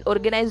wall and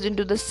organized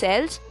into the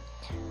cells.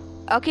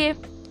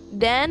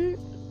 Then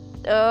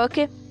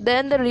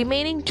the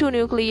remaining 2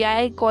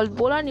 nuclei, called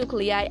polar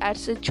nuclei, are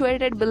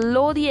situated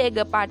below the egg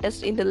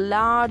apparatus in the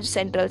large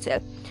central cell.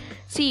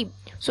 See,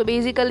 So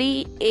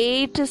basically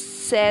 8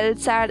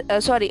 cells are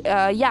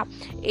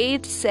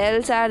 8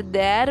 cells are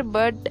there,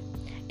 but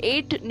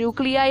 8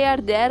 nuclei are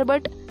there,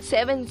 but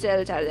 7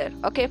 cells are there.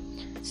 Okay,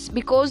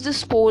 because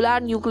this polar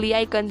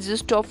nuclei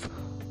consist of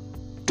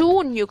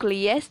 2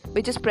 nucleus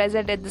which is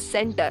present at the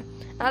center.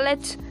 Now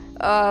let's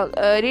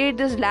read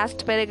this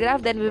last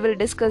paragraph, then we will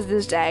discuss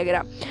this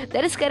diagram.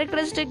 There is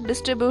characteristic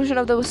distribution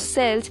of the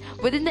cells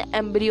within the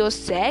embryo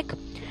sac.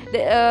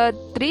 The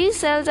 3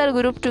 cells are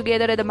grouped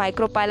together at the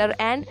micropylar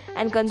end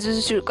and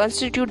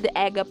constitute the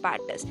egg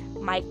apparatus.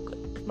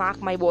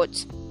 Mark my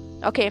words.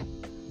 Okay.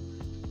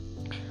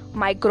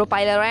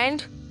 Micropylar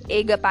and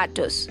egg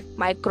apparatus.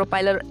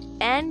 Micropylar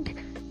and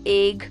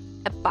egg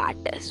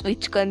apparatus,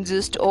 which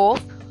consist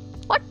of,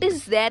 what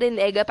is there in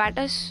egg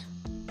apparatus?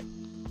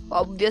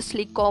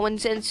 Obviously common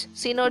sense,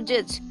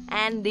 synergids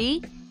and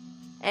the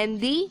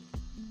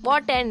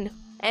what end?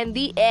 And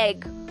the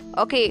egg.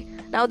 Okay,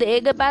 now the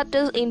egg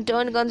apparatus in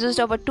turn consists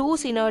of 2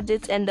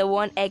 synergids and the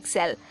 1 egg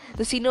cell.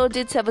 The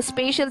synergids have a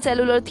spatial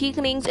cellular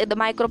thickenings at the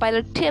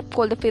micropylar tip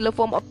called the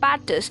filiform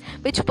apparatus,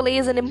 which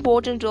plays an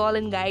important role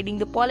in guiding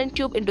the pollen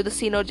tube into the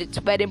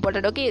synergids. Very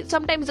important. Okay,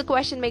 sometimes the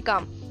question may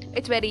come.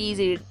 It's very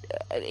easy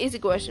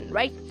question,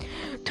 right?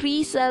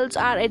 3 cells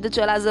are at the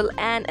chalazal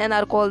end and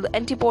are called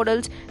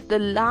antipodals. The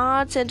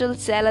large central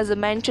cell, as I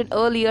mentioned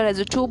earlier,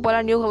 has 2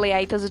 polar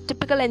nuclei. Thus, a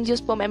typical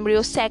angiosperm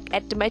embryo sac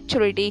at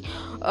maturity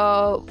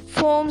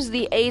forms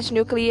the 8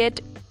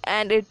 nucleate,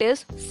 and it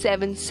is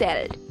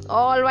 7-celled.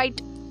 All right.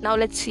 Now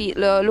let's see.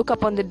 Look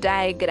up on the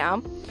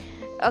diagram.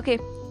 Okay.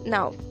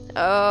 Now,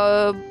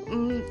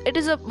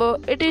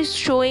 it is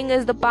showing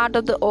as the part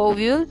of the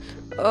ovule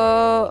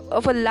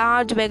of a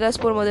large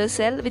megaspore mother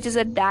cell, which is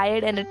a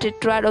dyad and a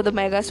tetrad of the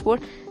megaspore.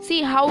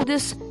 See how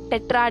this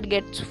tetrad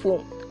gets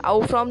formed.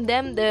 How from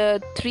them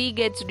the 3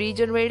 gets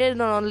regenerated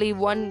and only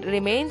 1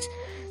 remains.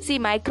 See,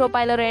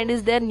 micropylar end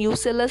is there,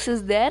 nucellus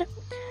is there,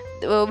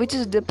 which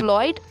is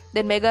diploid.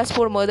 Then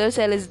megaspore mother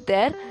cell is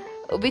there,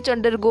 which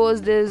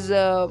undergoes this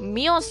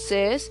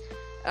meiosis,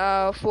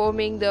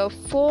 forming the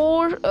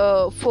 4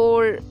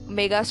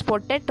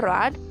 megaspore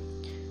tetrad.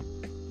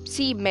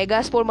 See,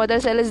 megaspore mother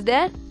cell is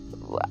there.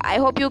 I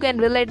hope you can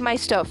relate the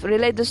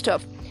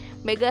stuff.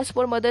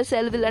 Megaspore mother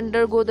cell will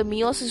undergo the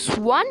meiosis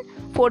 1,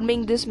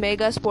 forming this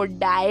megaspore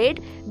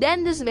dyad.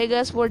 Then this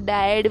megaspore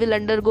dyad will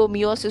undergo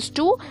meiosis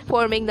 2,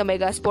 forming the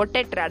megaspore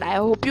tetrad. I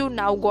hope you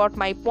now got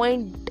my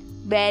point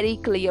very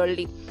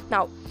clearly.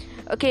 Now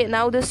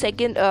the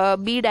second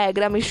B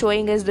diagram is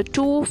showing us the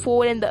 2,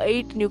 4 and the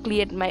 8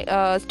 nucleate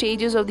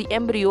stages of the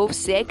embryo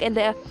sac and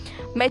the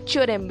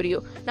mature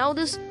embryo. Now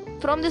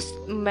from this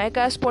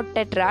megaspore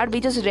tetrad, we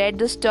just read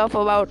the stuff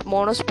about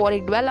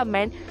monosporic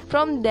development.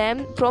 From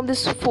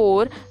this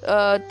 4,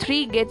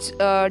 3 gets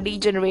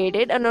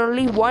degenerated and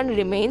only 1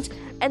 remains,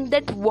 and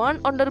that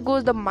 1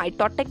 undergoes the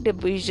mitotic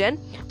division,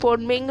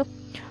 forming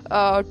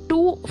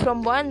 2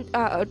 from 1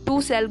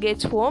 2 cell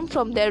gets formed.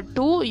 From there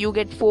 2 you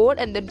get 4,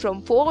 and then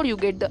from 4 you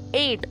get the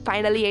 8.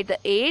 Finally at the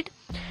 8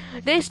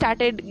 they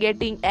started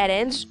getting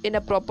arranged in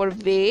a proper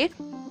way,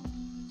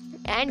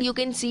 and you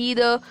can see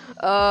the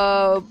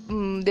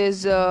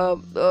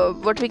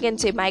what we can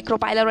say,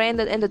 micropylar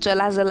end and the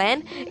chalazal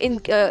end. In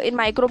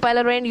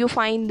micropylar end you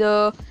find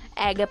the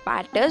egg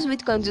apparatus,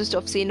 which consists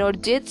of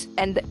synergids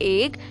and the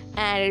egg,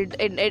 and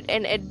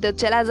at the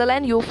chalazal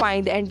end you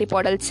find the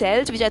antipodal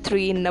cells, which are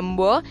 3 in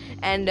number,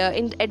 and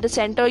at the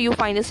center you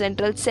find a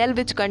central cell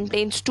which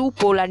contains 2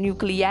 polar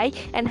nuclei,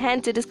 and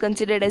hence it is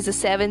considered as a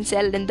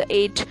 7-celled and the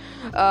 8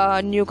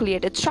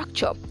 nucleated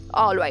structure.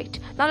 Alright,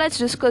 now let's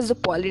discuss the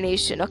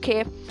pollination.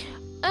 Okay,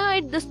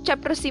 this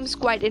chapter seems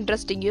quite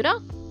interesting,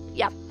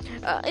 Yeah.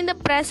 In the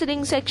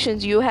preceding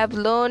sections, you have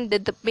learned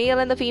that the male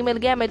and the female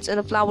gametes in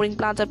the flowering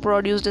plants are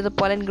produced in the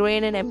pollen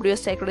grain and embryo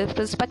sac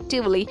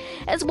respectively.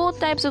 As both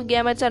types of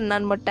gametes are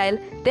non-motile,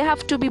 they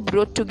have to be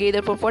brought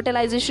together for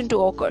fertilization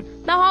to occur.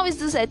 Now, how is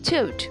this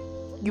achieved?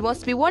 You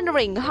must be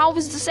wondering, how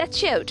is this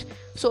achieved?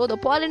 So, the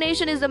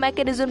pollination is the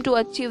mechanism to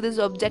achieve this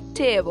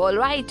objective.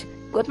 Alright,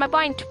 got my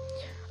point?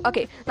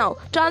 Okay, now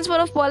transfer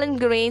of pollen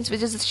grains,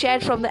 which is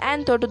shed from the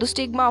anther to the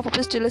stigma of a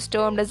pistil, is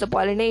termed as the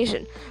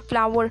pollination.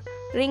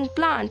 Flowering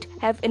plant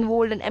have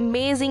involved an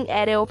amazing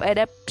array of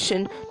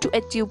adaptation to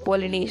achieve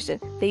pollination.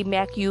 They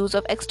make use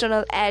of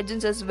external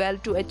agents as well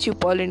to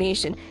achieve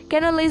pollination.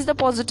 Can I list the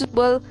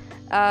possible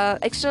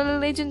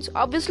external agents?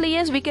 Obviously,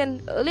 yes, we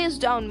can list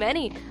down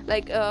many.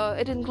 Like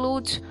it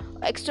includes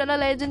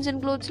external agents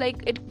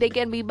they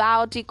can be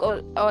biotic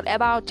or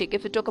abiotic.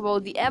 If we talk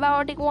about the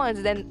abiotic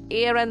ones, then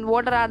air and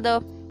water are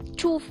the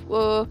 2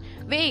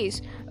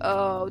 ways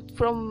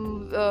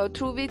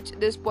through which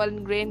this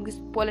pollen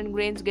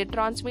grains get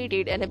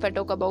transmitted. And if I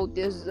talk about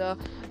this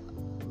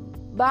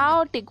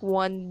biotic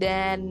one,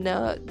 then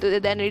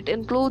it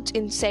includes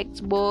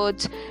insects,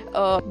 birds,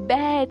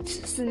 bats,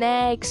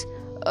 snakes.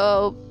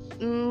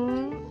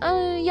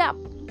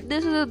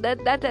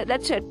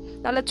 That's it.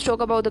 Now let's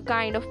talk about the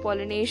kinds of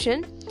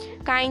pollination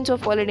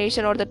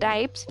or the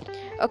types.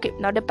 Okay,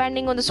 now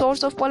depending on the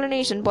source of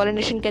pollination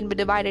can be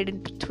divided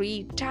into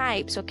 3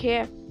 types.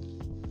 Okay,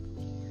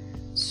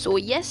 so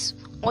yes,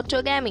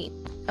 Autogamy.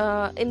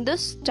 In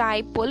this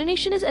type,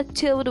 pollination is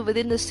achieved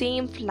within the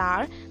same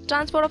flower.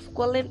 Transfer of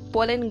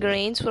pollen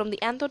grains from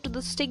the anther to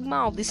the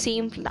stigma of the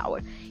same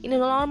flower. In a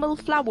normal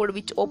flower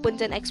which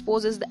opens and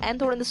exposes the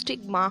anther and the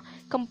stigma,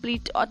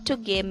 complete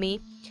autogamy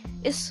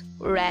is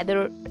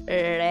rather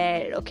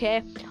rare.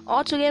 Okay,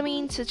 autogamy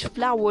in such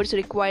flowers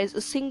requires a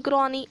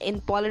synchrony in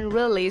pollen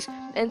release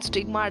and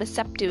stigma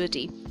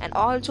receptivity, and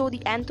also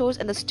the anthers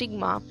and the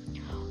stigma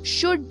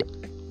should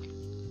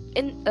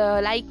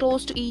lie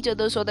close to each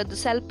other so that the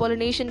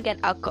self-pollination can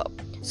occur.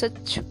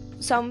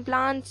 Some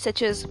plants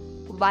such as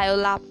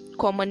viola,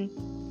 common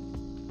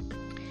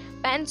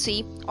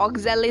pansy,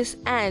 oxalis,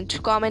 and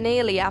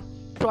commonalia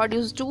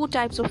produce two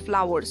types of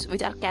flowers,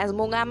 which are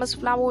chasmogamous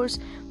flowers,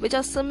 which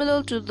are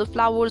similar to the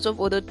flowers of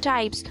other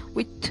types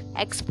with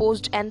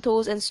exposed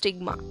anthers and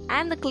stigma,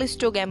 and the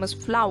clistogamous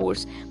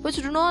flowers, which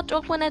do not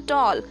open at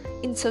all.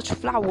 In such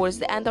flowers,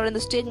 the anther and the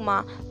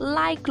stigma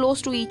lie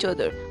close to each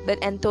other.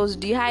 When anthers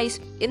dehisce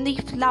in the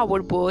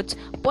flower buds,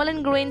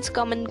 pollen grains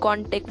come in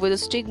contact with the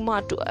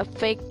stigma to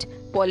affect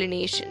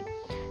pollination.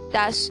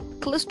 Thus,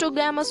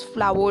 clistogamous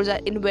flowers are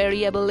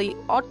invariably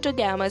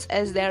autogamous,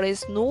 as there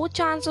is no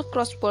chance of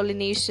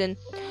cross-pollination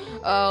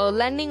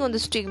landing on the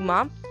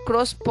stigma.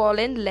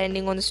 Cross-pollen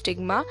landing on the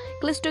stigma.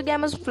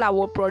 Clistogamous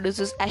flower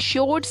produces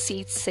assured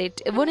seed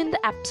set even in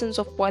the absence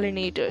of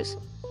pollinators.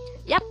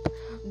 Yep.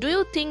 Do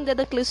you think that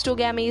the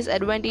clistogamy is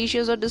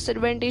advantageous or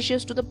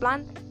disadvantageous to the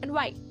plant, and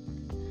why?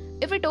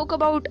 If we talk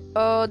about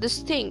this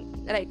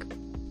thing, like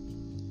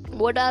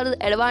what are the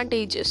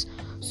advantages,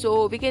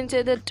 so we can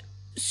say that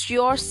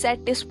sure set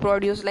is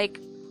produced, like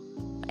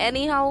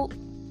anyhow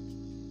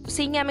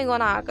syngamy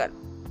gonna occur,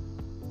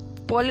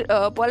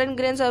 pollen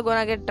grains are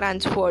gonna get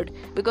transferred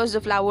because the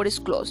flower is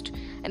closed.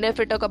 And if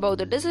we talk about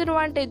the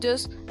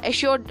disadvantages,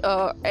 assured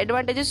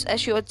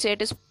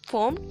set is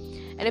formed.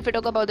 And if we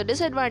talk about the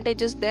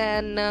disadvantages,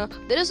 then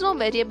there is no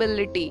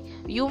variability.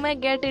 You may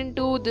get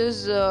into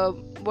this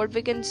what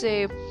we can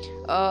say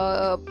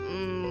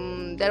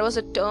there was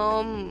a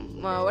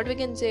term what we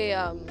can say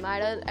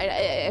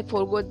I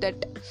forgot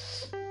that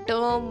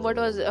term. What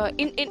was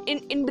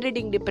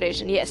inbreeding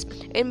depression? Yes,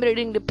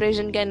 inbreeding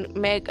depression can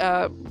make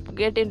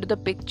get into the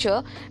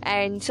picture,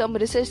 and some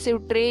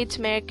recessive traits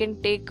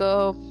can take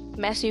a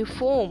massive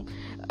form.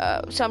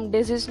 Some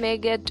disease may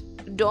get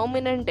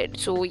dominated.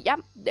 So yeah,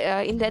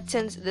 in that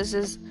sense this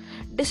is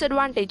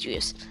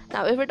disadvantageous.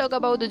 Now if we talk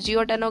about the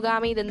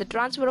geotenogamy, then the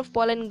transfer of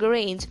pollen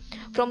grains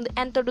from the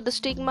anther to the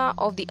stigma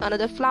of the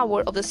another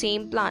flower of the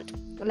same plant,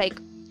 like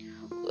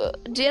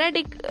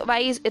genetic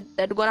wise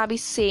it's gonna be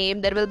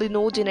same, there will be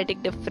no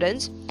genetic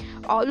difference.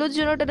 Although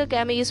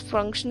geotenogamy is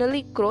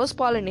functionally cross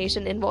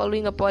pollination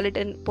involving a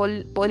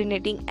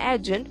pollinating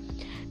agent,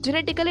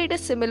 genetically it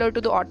is similar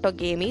to the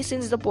autogamy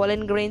since the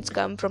pollen grains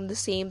come from the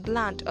same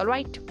plant.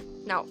 Alright,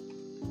 now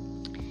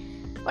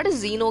what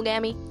is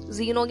xenogamy?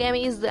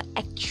 Xenogamy is the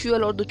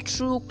actual or the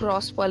true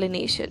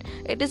cross-pollination.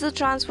 It is the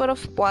transfer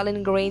of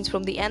pollen grains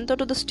from the anther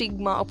to the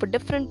stigma of a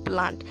different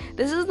plant.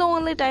 This is the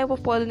only type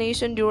of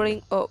pollination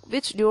during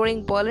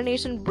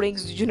pollination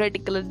brings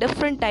genetically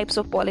different types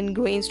of pollen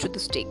grains to the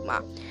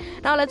stigma.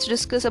 Now let's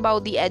discuss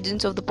about the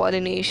agents of the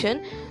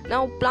pollination.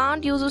 Now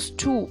plant uses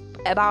two: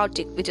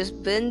 abiotic, which is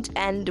wind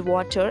and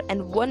water,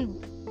 and one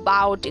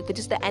biotic, which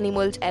is the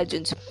animal's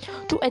agents,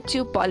 to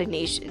achieve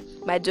pollination.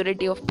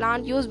 Majority of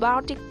plant use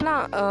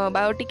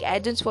biotic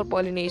agents for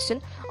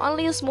pollination.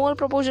 Only a small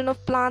proportion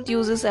of plant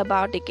uses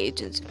abiotic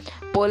agents.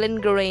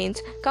 Pollen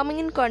grains coming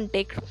in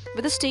contact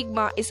with the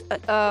stigma is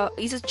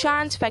a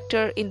chance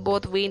factor in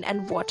both wind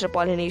and water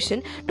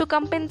pollination. To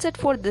compensate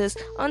for this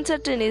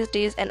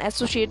uncertainties and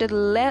associated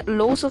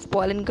loss of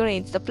pollen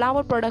grains, the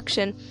flower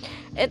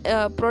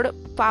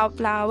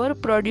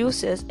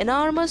produces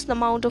enormous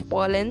amount of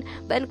pollen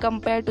when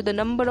compared to the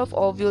number of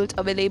ovules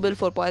available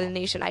for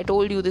pollination. I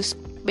told you this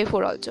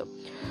before also.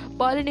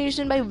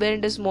 Pollination by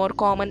wind is more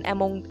common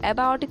among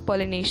abiotic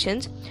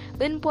pollinations.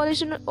 Wind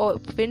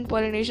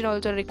pollination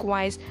also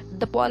requires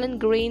the pollen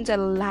grains are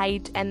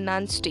light and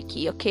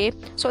non-sticky, okay,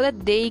 so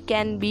that they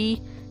can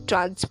be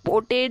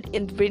transported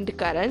in wind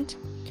current.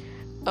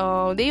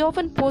 They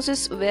often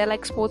possess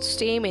well-exposed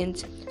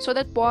stamens so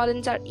that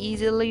pollens are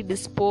easily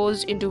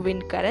disposed into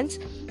wind currents,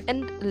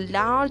 and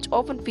large,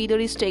 often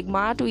feathery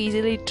stigma to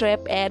easily trap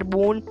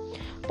airborne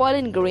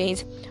pollen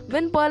grains.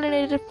 Wind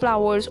pollinated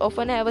flowers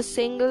often have a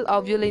single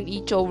ovule in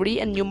each ovary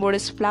and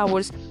numerous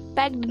flowers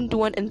packed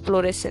into an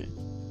inflorescence.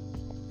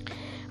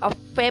 A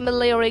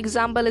familiar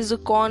example is the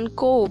corn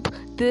cob.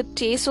 The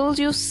tassels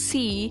you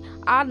see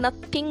are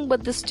nothing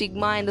but the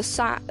stigma and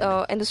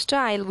the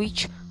style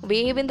which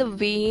wave in the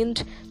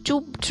wind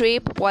to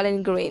trap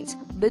pollen grains.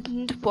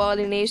 Wind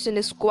pollination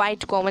is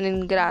quite common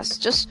in grass.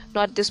 Just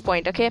note this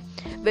point, okay?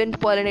 Wind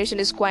pollination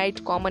is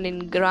quite common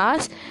in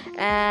grass,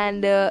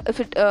 and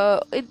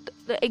the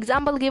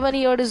example given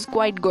here is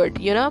quite good.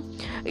 You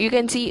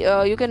can see,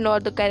 you can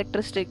note the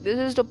characteristic. This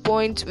is the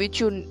points which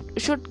you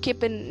should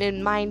keep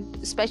in mind,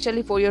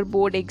 especially for your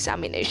board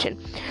examination.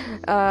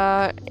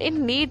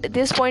 In NEET,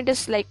 this point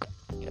is like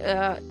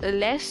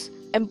less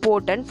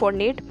important for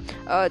it.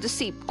 Just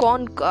see,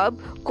 corn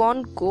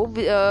cob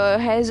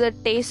has a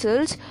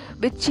tassels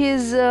which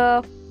is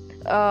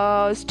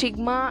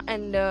stigma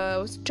and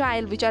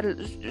style which are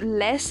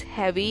less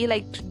heavy,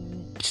 like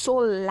so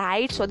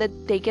light, so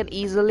that they can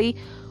easily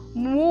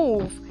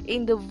move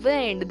in the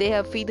wind. They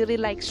have feathery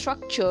like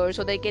structure,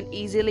 so they can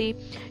easily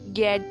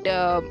get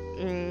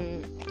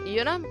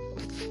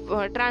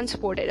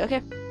transported.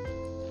 Okay,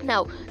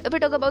 now if we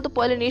talk about the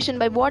pollination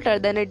by water,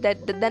 then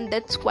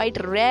that's quite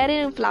rare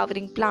in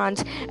flowering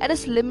plants. It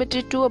is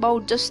limited to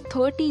about just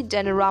 30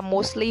 genera,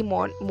 mostly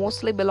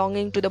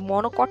belonging to the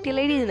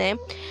monocotyledonnae.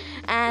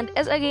 And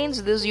as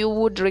against this, you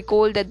would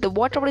recall that the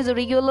water is a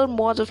regular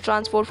mode of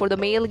transport for the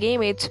male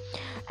gametes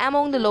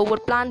among the lower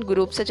plant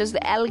groups such as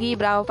the algae,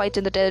 bryophytes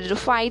and the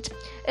pteridophytes.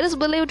 It is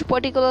believed,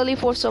 particularly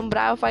for some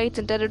bryophytes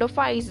and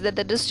pteridophytes, that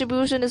the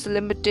distribution is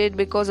limited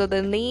because of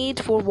the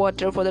need for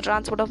water for the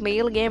transport of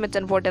male gametes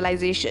and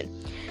fertilization.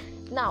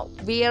 Now,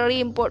 very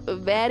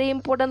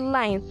important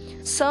line.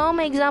 Some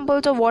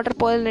examples of water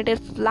pollinated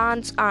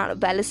plants are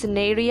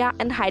Vallisneria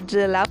and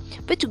Hydrilla,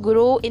 which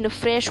grow in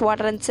fresh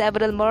water, and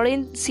several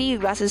marine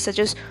seagrasses such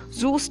as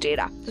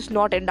Zoostera. Just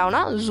note it down.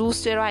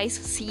 Zoostera is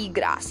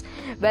seagrass.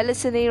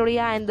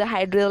 Vallisneria and the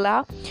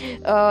Hydrilla,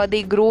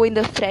 they grow in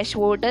the fresh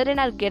water and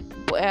are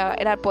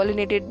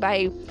pollinated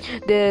by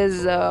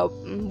this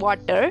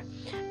water.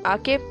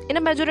 Okay, in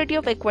a majority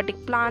of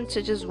aquatic plants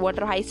such as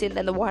water hyacinth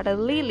and the water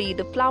lily,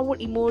 the flower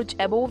emerge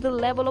above the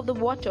level of the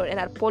water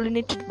and are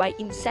pollinated by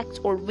insects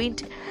or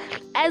wind,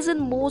 as in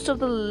most of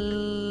the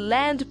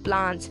land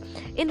plants.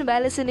 In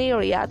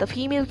Vallisneria, the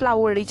female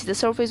flower reaches the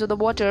surface of the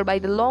water by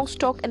the long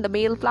stalk, and the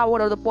male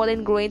flower or the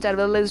pollen grains are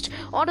released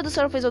onto the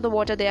surface of the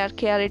water. They are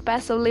carried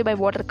passively by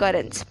water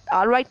currents.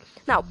 Alright,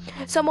 now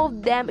some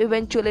of them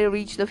eventually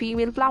reach the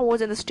female flowers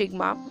and the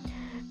stigma.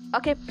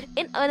 Okay,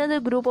 in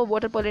another group of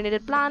water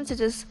pollinated plants such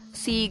as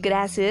sea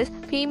grasses,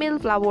 female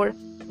flower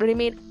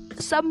remain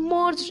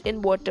submerged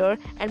in water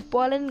and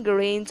pollen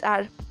grains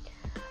are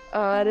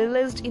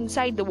released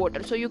inside the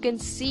water. So you can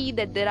see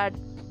that there are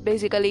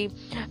basically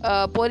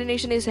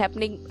pollination is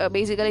happening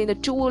basically in the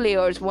two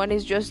layers. One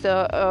is just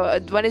at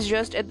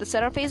the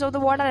surface of the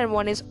water, and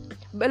one is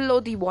below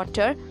the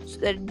water,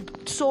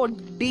 so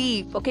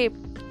deep. Okay,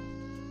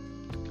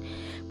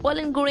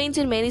 pollen grains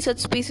in many such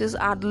species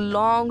are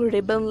long,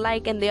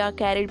 ribbon-like, and they are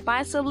carried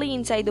passively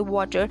inside the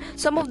water.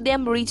 Some of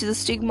them reach the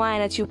stigma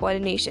and achieve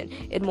pollination.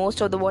 In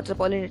most of the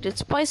water-pollinated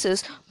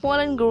species,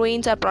 pollen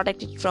grains are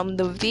protected from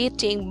the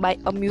wetting by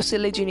a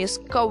mucilaginous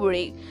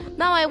covering.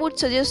 Now, I would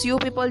suggest you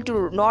people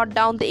to note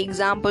down the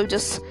example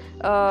just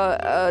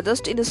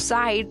in the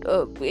side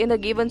in a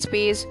given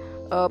space.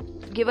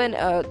 Given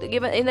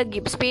in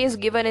the space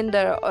given in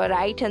the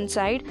right hand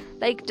side,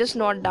 like just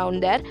note down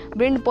there.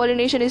 Wind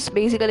pollination is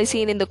basically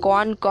seen in the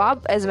corn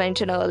cob as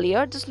mentioned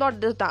earlier. Just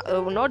not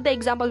the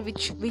example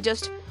which we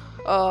just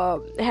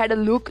had a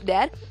look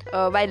there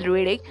while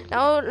reading.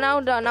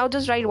 Now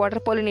just write water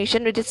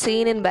pollination, which is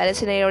seen in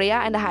Vallisneria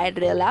and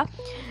Hydrilla,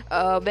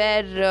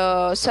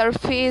 where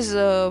surface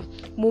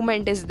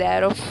movement is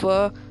there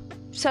of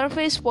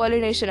surface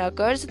pollination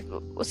occurs.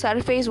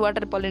 Surface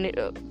water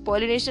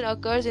pollination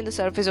occurs in the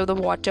surface of the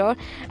water.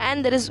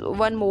 And there is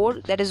one more,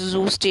 that is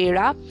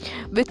Zoostera,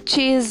 which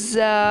is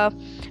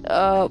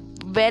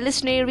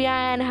Vallisneria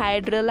and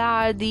Hydrilla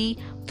are the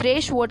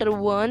freshwater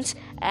ones.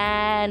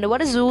 And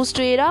what is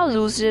Zoostera?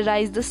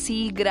 Zoostera is the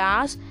sea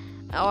grass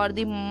or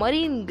the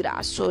marine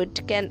grass. So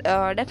it can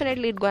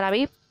definitely it's gonna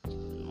be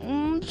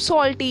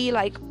salty,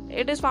 like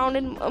it is found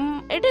in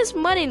it is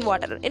marine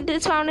water. It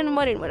is found in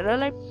marine water,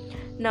 right?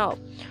 Now,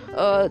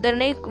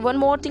 one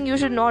more thing you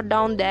should note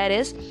down there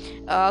is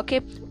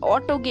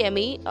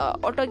autogamy.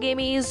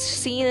 Autogamy is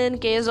seen in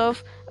case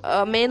of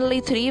mainly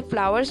 3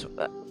 flowers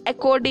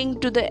according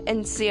to the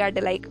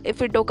NCERT. Like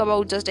if we talk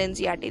about just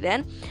NCERT,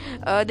 then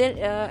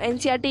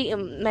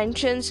NCERT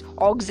mentions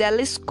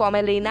Oxalis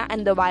commelina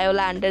and the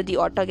viola under the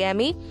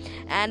autogamy.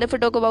 And if we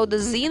talk about the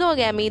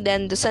xenogamy,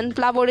 then the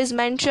sunflower is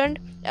mentioned.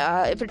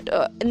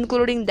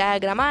 Including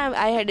diagram,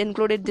 I had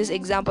included this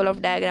example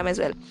of diagram as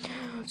well.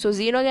 So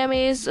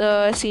xenogamy is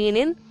seen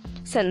in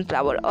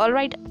sunflower.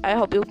 Alright, I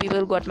hope you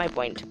people got my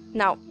point.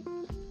 Now,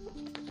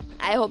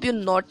 I hope you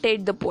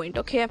noted the point.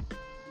 Okay.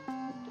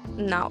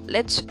 Now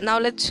let's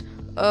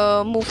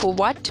move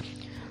forward.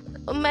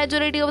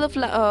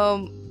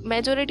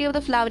 Majority of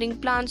the flowering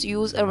plants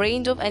use a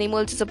range of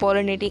animals as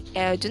pollinating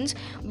agents.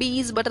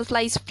 Bees,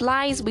 butterflies,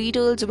 flies,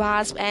 beetles,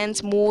 wasps,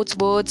 ants, moths,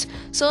 birds,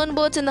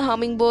 sunbirds and the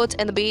hummingbirds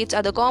and the baits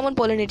are the common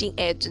pollinating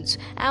agents.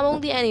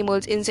 Among the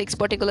animals, insects,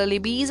 particularly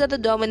bees, are the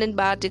dominant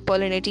biotic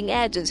pollinating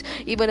agents.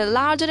 Even a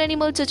larger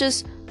animal such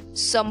as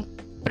some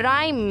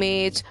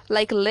primates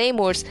like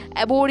lemurs,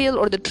 arboreal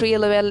or the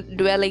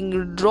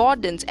tree-dwelling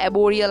rodents.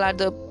 Arboreal are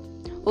the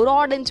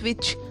rodents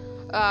which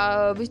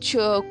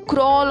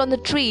crawl on the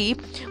tree,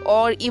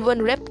 or even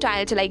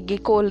reptiles like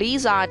gecko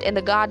lizard and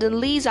the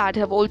garden lizard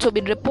have also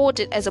been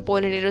reported as a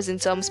pollinators in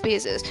some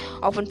species.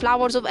 Often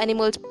flowers of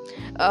animal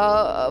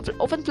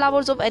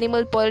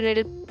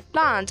pollinated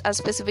plants are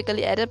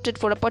specifically adapted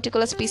for a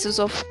particular species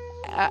of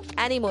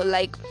animal.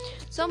 Like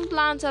some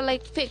plants are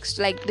like fixed,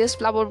 like this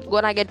flower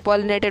gonna get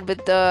pollinated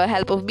with the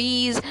help of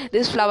bees,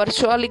 this flower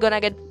surely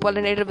gonna get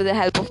pollinated with the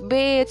help of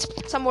bees,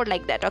 somewhat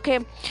like that. Okay,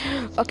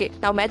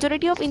 now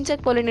majority of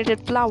insect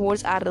pollinated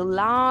flowers are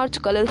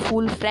large,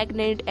 colorful,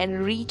 fragrant,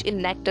 and rich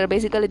in nectar.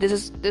 Basically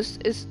this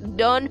is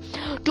done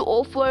to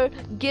offer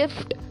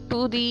gift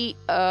to the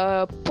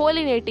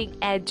pollinating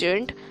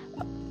agent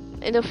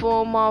in the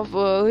form of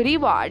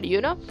reward,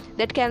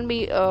 that can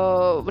be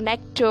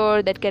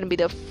nectar, that can be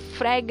the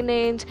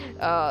fragrance.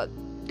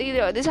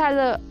 These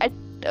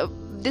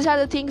are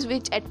the things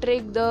which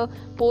attract the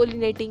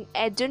pollinating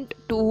agent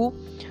to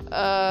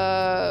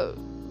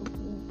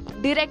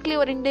directly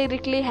or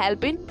indirectly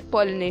help in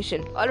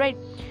pollination. Alright,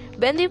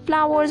 when the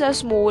flowers are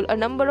small, a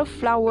number of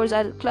flowers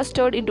are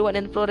clustered into an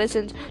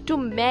inflorescence to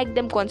make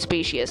them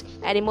conspicuous.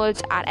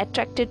 Animals are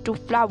attracted to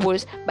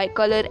flowers by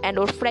color and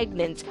or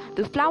fragrance.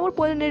 The flower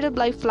pollinated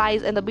by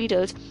flies and the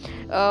beetles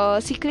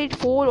secrete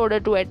four odor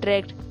to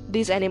attract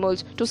these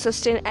animals. To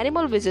sustain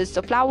animal visits,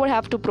 the flower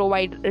have to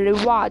provide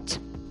rewards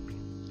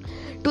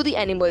to the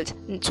animals.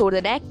 So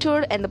the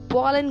nectar and the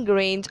pollen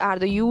grains are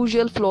the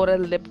usual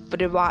floral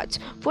rewards.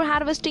 For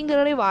harvesting the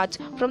rewards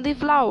from the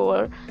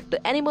flower, the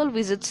animal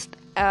visitor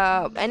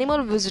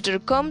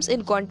comes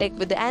in contact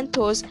with the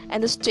anthers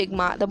and the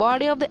stigma. The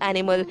body of the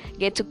animal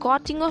gets a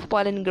coating of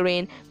pollen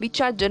grain, which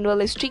are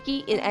generally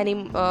sticky in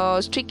animal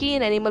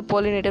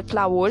pollinated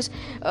flowers.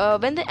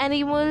 When the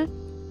animal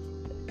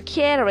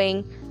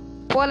carrying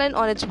pollen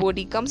on its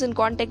body comes in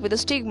contact with the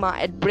stigma,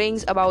 it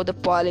brings about the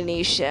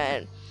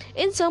pollination.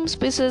 In some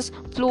species,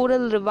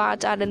 floral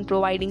rewards are in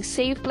providing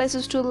safe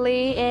places to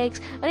lay eggs.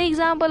 An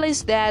example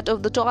is that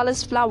of the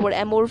tallest flower,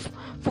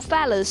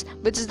 Amorphophallus,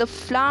 which is the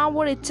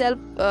flower itself,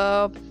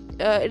 and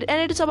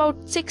it is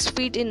about 6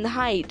 feet in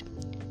height.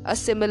 A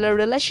similar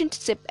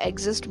relationship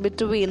exists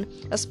between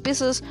a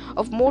species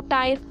of moth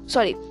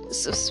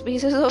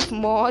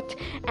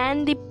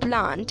and the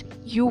plant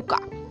yucca,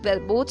 where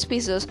both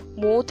species,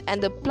 moth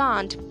and the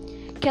plant,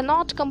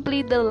 cannot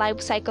complete their life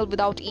cycle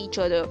without each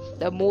other.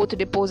 The moth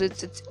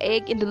deposits its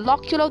egg in the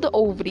locule of the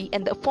ovary,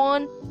 and the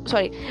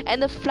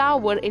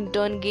flower in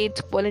turn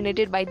gets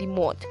pollinated by the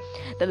moth.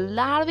 The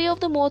larvae of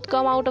the moth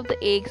come out of the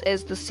eggs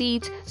as the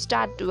seeds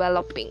start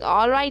developing.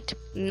 Alright,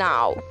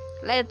 now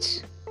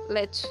let's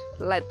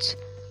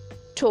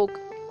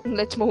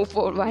move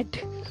forward.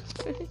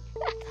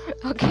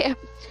 Okay,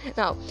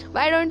 now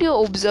why don't you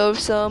observe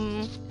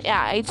some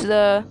it's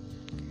the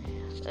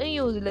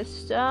useless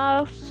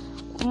stuff.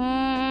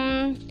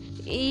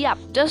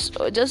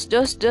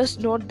 Just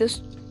note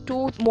this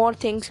two more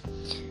things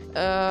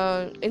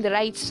in the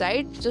right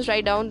side. Just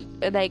write down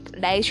like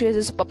dioecious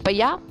is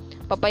papaya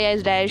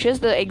is dioecious,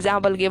 the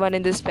example given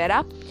in this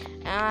para,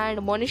 and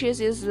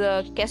monoecious is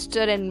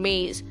castor and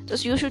maize.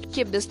 Just you should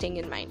keep this thing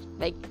in mind.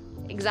 Like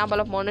example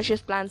of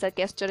monoecious plants are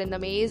castor and the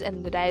maize,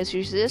 and the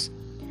dioecious is,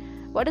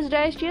 what is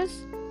dioecious?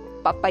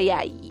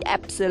 Papaya.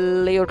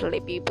 Absolutely,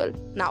 people.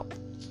 Now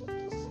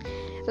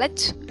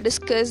let's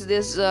discuss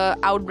this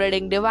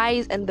outbreeding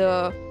device and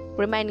the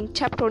remaining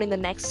chapter in the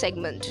next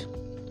segment.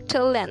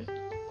 Till then,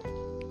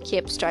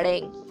 keep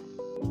studying.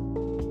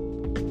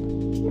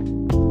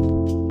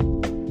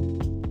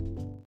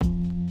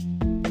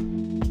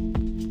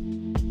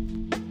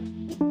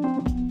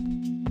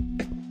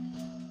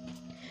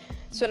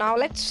 So now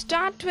let's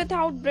start with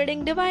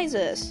outbreeding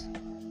devices.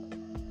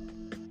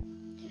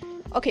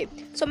 Okay,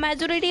 so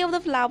majority of the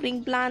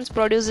flowering plants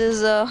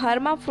produces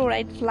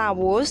hermaphrodite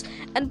flowers,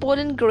 and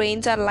pollen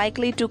grains are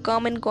likely to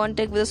come in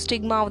contact with the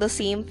stigma of the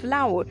same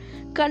flower.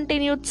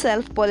 Continued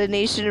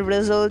self-pollination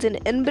results in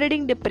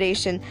inbreeding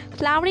depression.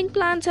 Flowering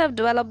plants have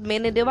developed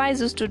many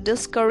devices to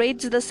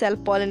discourage the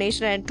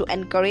self-pollination and to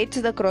encourage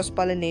the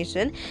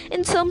cross-pollination.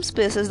 In some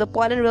species, the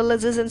pollen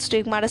releases and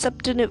stigma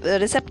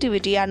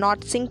receptivity are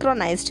not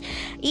synchronized.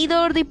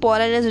 Either the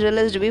pollen is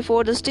released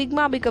before the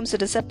stigma becomes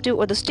receptive,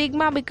 or the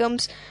stigma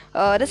becomes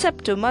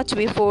receptive much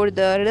before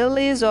the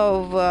release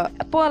of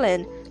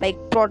pollen, like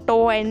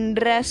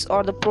proto-androus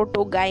or the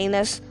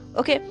protogynous.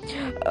 Okay,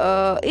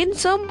 in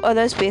some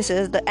other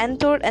species, the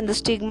anther and the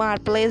stigma are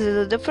placed in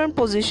a different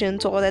position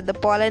so that the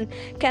pollen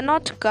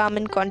cannot come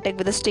in contact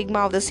with the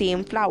stigma of the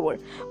same flower.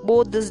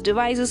 Both these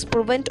devices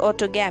prevent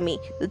autogamy.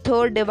 The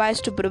third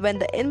device to prevent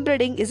the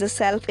inbreeding is a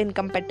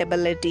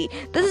self-incompatibility.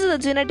 This is a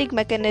genetic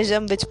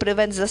mechanism which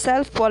prevents the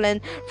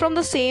self-pollen from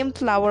the same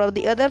flower or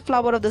the other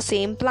flower of the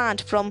same plant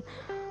from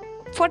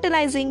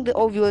fertilizing the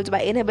ovules by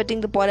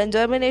inhibiting the pollen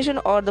germination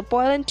or the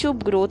pollen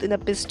tube growth in the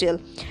pistil.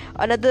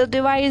 Another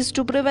device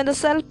to prevent the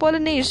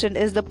self-pollination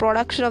is the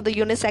production of the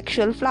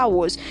unisexual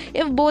flowers.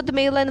 If both the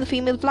male and the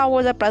female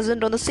flowers are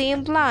present on the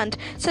same plant,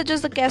 such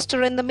as the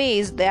castor and the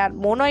maize, they are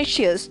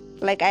monoecious.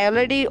 Like I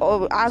already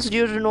asked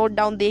you to note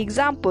down the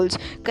examples.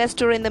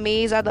 Castor and the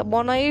maize are the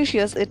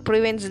monoecious. It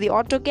prevents the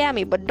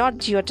autogamy but not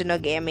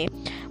geotenogamy.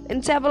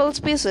 In several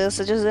species,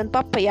 such as in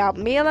papaya,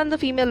 male and the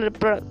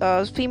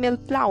female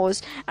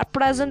flowers are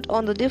present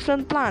on the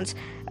different plants.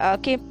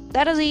 Okay,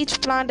 that is,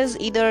 each plant is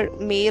either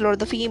male or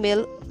the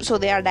female, so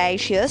they are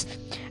dioecious,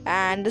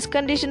 and this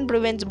condition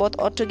prevents both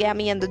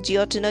autogamy and the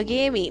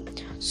geotenogamy.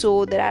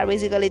 So there are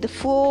basically the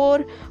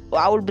 4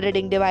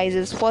 outbreeding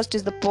devices. First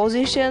is the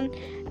position,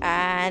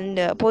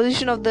 and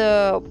position of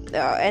the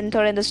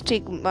anther and the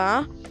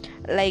stigma,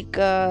 like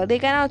they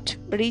cannot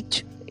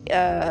reach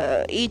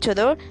each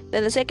other.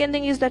 Then the second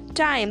thing is the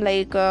time,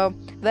 like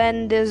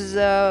when this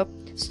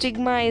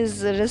stigma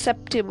is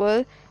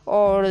receptible,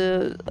 or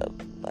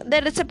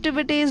the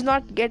receptivity is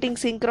not getting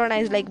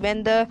synchronized, like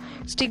when the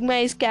stigma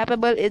is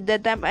capable,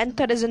 that the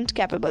anther isn't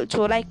capable.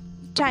 So like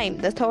time.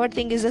 The third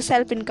thing is the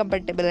self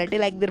incompatibility,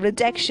 like the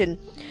rejection,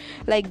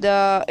 like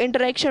the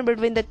interaction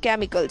between the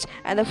chemicals.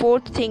 And the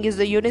fourth thing is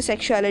the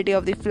unisexuality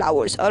of the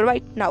flowers. All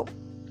right, now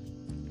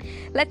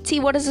let's see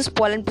what is this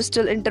pollen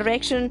pistil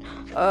interaction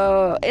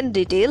in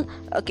detail.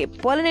 Okay,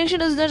 pollination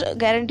does not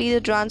guarantee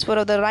the transfer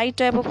of the right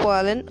type of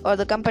pollen or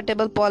the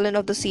compatible pollen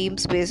of the same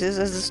species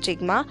as the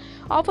stigma.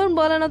 Often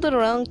pollen of the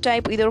wrong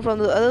type, either from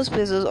the other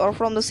species or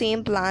from the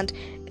same plant,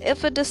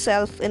 if it is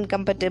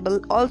self-incompatible,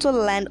 also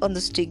land on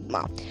the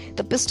stigma.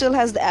 The pistil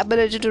has the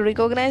ability to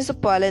recognize the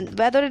pollen,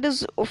 whether it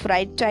is of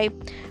right type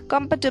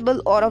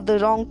compatible or of the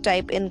wrong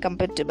type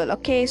incompatible.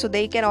 Okay, so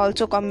they can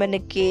also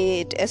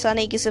communicate. ऐसा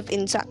नहीं कि सिर्फ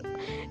इंसान,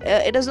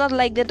 it is not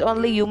like that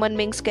only human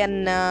beings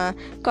can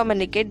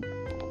communicate.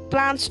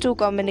 Plants to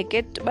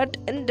communicate, but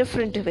in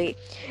different way.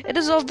 It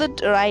is of the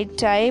right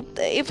type.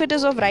 If it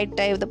is of right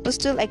type, the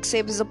pistil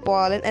accepts the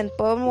pollen and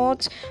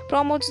promotes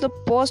the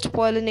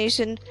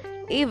post-pollination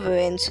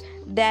events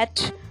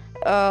that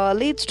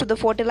leads to the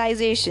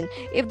fertilization.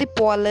 If the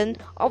pollen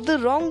of the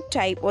wrong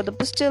type or the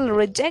pistil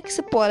rejects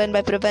the pollen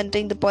by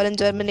preventing the pollen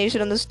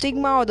germination on the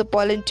stigma or the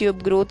pollen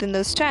tube growth in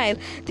the style,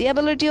 the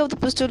ability of the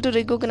pistil to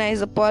recognize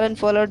the pollen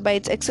followed by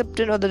its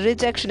acceptance or the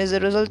rejection is a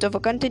result of a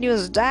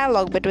continuous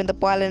dialogue between the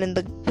pollen and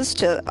the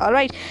pistil.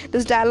 Alright,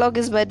 this dialogue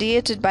is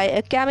mediated by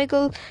a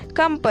chemical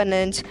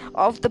components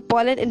of the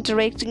pollen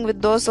interacting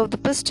with those of the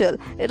pistil.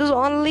 It is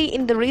only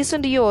in the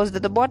recent years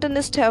that the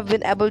botanists have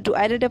been able to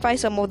identify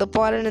some of the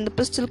pollen in the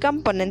pistil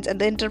components and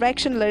the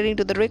interaction leading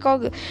to the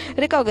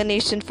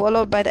recognition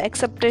followed by the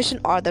acceptation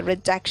or the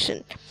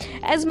rejection.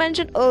 As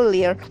mentioned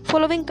earlier,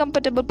 following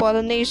compatible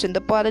pollination,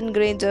 the pollen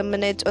grain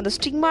germinates on the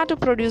stigma to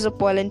produce a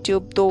pollen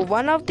tube. Though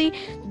one of the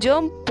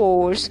germ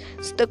pores,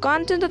 the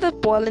content of the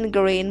pollen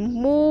grain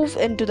move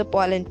into the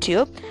pollen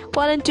tube.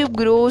 Pollen tube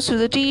grows through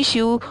the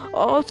tissue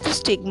of the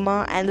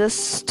stigma and the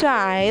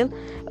style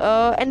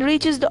and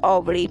reaches the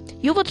ovary.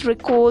 You would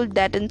recall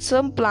that in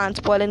some plants,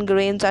 pollen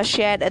grains are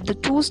shared at the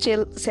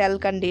two-cell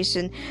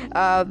condition,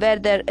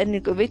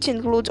 which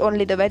includes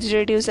only the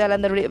vegetative cell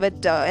and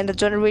the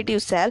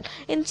generative cell.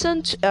 In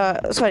such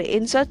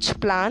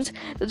plants,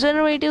 the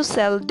generative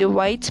cell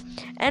divides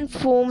and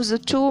forms the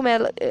two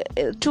male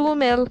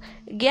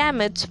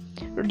gametes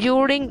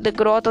during the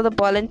growth of the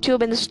pollen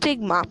tube in the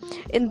stigma.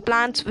 In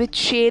plants which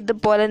shade the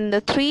pollen in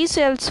the three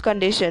cells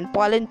condition,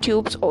 pollen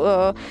tube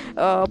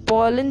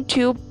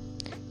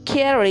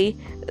carry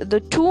the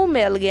two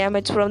male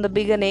gametes from the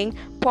beginning.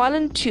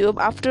 Pollen tube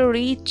after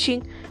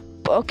reaching,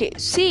 okay,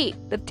 see,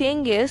 the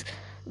thing is,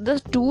 the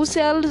two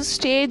cell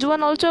stage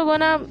one also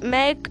gonna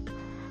make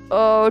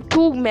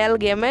two male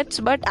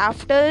gametes, but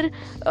after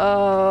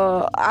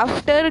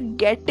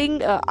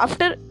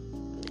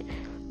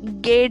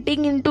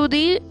getting into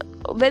the,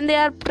 when they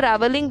are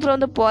traveling from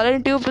the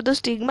pollen tube to the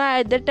stigma,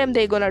 at that time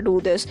they gonna do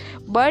this.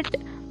 But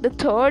the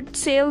third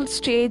cell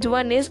stage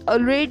one is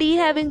already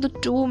having the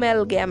two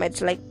male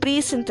gametes, like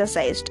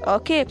pre-synthesized.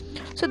 Okay,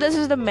 so this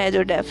is the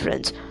major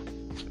difference.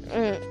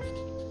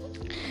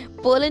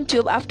 Pollen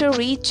tube after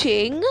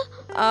reaching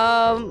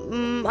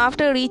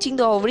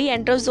the ovary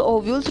enters the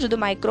ovule through the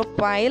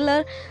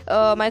micropyle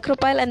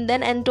and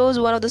then enters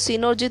one of the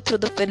synergids through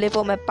the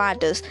phyllium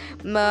apparatus.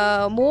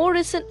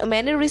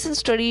 Many recent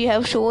studies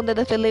have shown that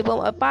the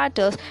phyllium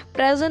apparatus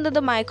present in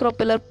the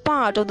micropillar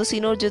part of the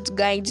synergids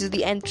guides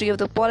the entry of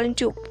the pollen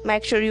tube.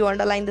 Make sure you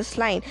underline this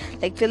line,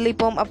 like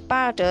phyllium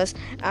apparatus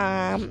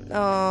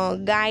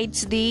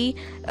guides the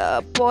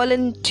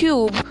pollen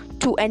tube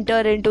to enter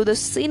into the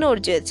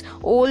synergids.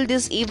 All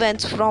these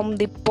events from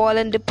the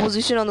pollen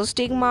deposition on the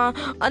stigma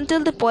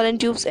until the pollen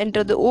tubes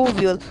enter the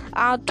ovule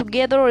are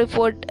together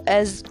referred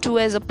as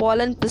a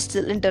pollen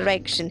pistil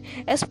interaction.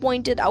 As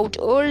pointed out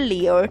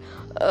earlier,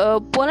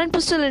 pollen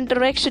pistil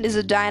interaction is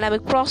a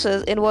dynamic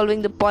process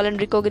involving the pollen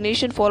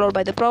recognition followed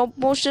by the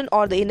promotion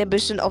or the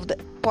inhibition of the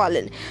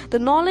pollen. The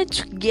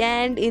knowledge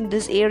gained in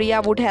this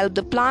area would help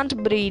the plant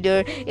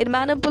breeder in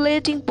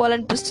manipulating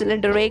pollen pistil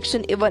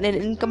interaction even in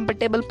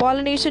incompatible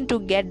pollination to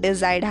get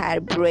desired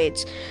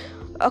hybrids.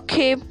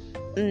 Okay,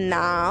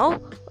 now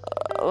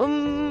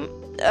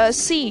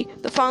see,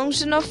 the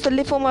function of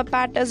phyllium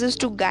apparatus is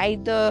to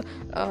guide the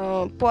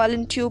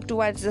pollen tube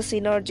towards the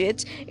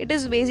synergids. It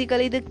is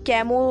basically the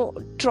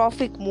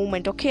chemotrophic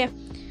movement. Okay,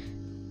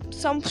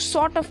 some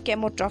sort of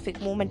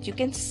chemotrophic movement, you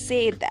can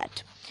say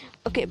that.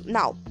 Okay,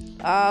 now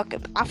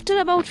after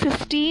about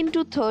 15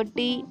 to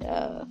 30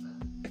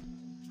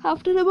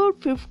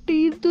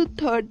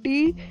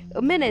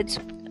 minutes,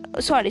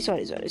 sorry.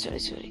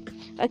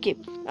 Okay,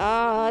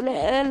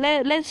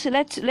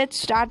 let's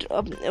start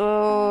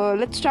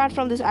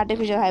from this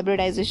artificial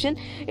hybridization.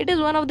 It is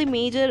one of the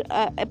major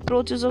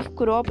approaches of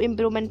crop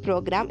improvement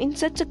program. In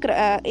such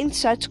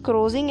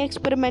crossing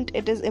experiment,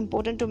 it is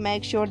important to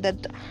make sure that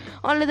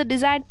only the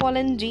desired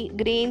pollen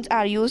grains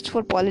are used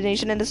for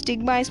pollination, and the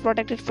stigma is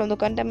protected from the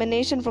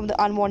contamination from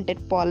the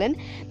unwanted pollen.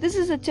 This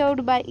is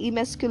achieved by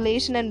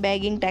emasculation and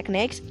bagging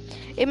techniques.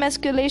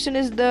 Emasculation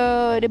is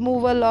the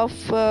removal of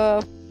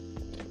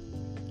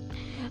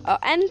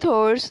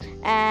anthers,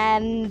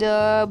 and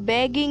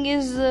bagging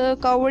is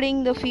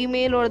covering the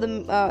female or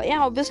the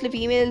obviously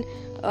female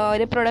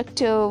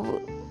reproductive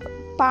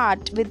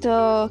part with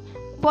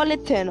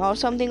polythene or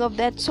something of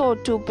that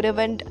sort to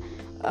prevent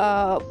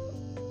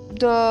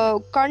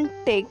the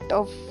contact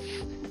of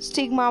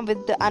stigma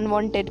with the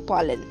unwanted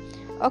pollen.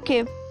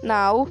 Okay,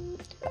 now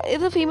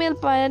if the female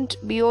plant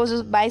bears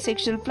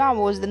bisexual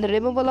flowers, then the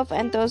removal of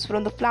anthers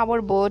from the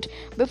flower bud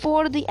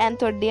before the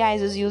anther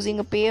dies is using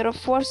a pair of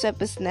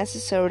forceps is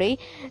necessary.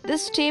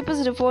 This step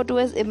is referred to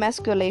as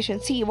emasculation.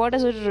 See what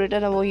is it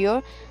written over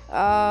here?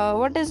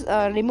 What is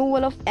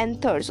removal of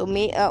anthers? So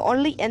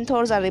only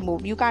anthers are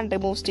removed. You can't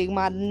remove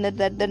stigma.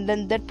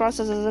 Then that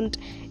process isn't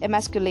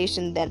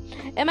emasculation. Then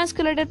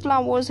emasculated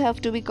flowers have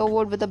to be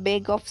covered with a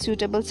bag of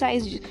suitable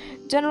size,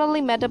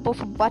 generally made up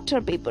of butter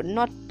paper,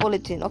 not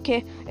polythene.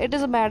 Okay, it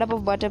is made up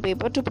of butter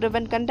paper to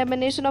prevent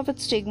contamination of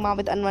its stigma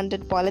with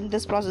unwanted pollen.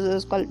 This process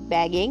is called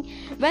bagging.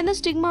 When the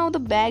stigma of the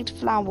bagged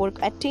flower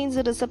attains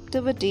the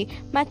receptivity,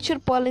 mature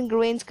pollen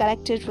grains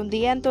collected from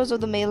the anthers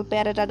of the male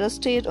parent are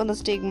stayed on the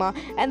stigma,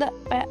 and the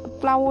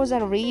flowers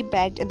are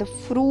rebagged and the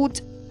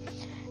fruit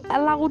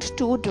allowed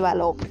to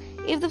develop.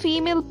 If the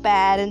female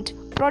parent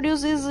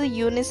produces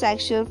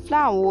unisexual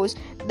flowers,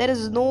 there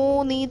is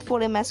no need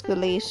for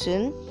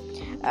emasculation.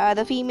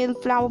 The female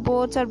flower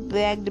buds are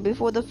bagged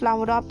before the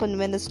flower opens.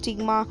 When the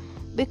stigma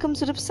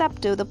becomes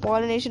receptive, the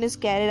pollination is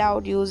carried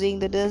out using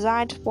the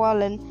desired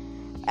pollen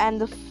and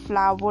the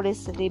flower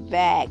is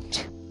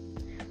rebagged.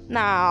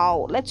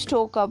 Now let's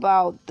talk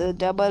about the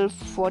double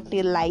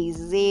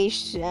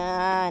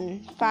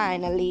fertilization.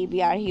 Finally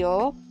we are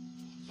here.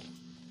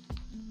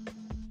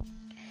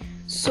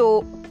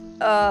 So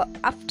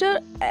after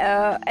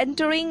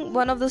entering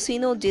one of the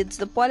cynogetes,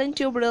 the pollen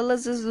tube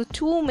releases the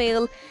two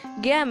male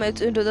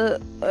gametes into the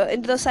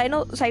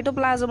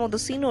cytoplasm of the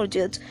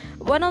cynogetes.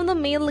 One of the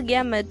male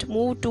gametes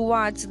moves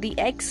towards the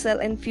egg cell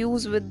and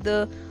fuse with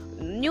the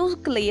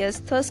nucleus,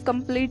 thus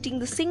completing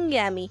the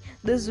syngamy.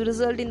 This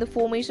results in the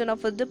formation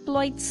of a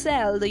diploid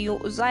cell, the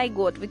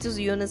zygote, which is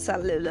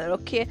unicellular.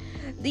 Okay,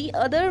 the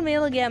other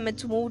male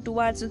gametes move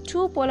towards the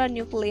two polar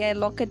nuclei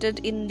located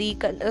in the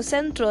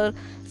central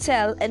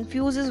cell and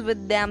fuses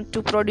with them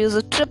to produce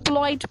a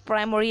triploid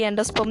primary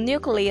endosperm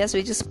nucleus,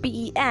 which is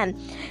PEN.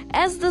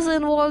 As this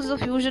involves the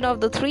fusion of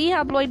the three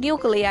haploid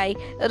nuclei,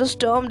 it is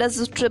termed as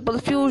the triple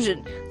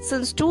fusion.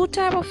 Since two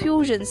types of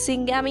fusions,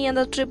 syngamy and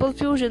the triple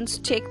fusions,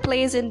 take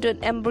place into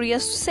an embryo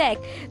sac,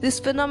 this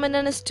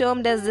phenomenon is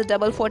termed as the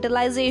double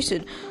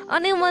fertilization,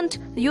 an event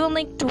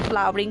unique to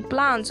flowering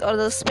plants or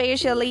the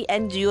spatially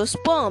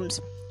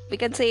angiosperms. We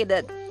can say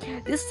that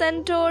the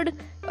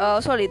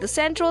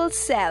central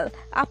cell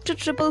after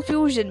triple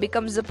fusion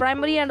becomes the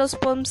primary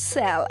endosperm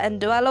cell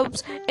and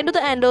develops into the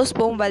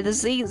endosperm, while the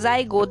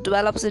zygote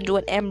develops into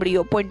an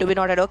embryo. Point to be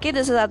noted. Okay,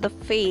 these are the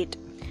fates.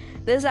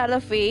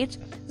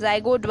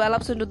 Zygote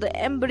develops into the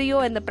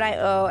embryo, and the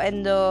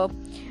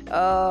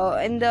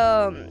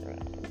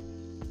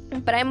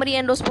primary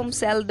endosperm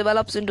cell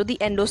develops into the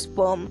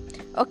endosperm.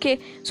 Okay,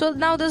 so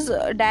now this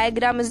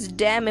diagram is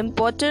damn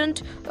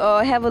important.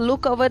 Have a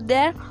look over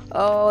there.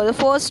 The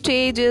first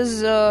stage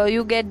is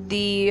you get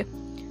this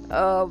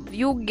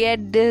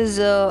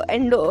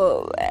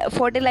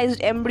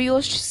fertilized embryo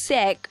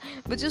sac,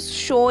 which is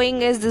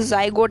showing as the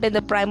zygote and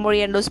the primary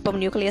endosperm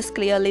nucleus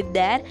clearly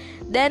there.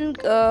 Then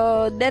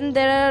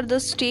there are the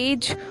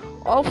stage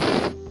of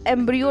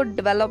embryo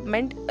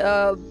development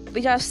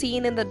which are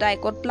seen in the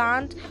dicot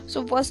plant.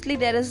 So firstly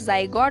there is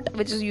zygote,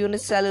 which is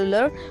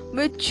unicellular,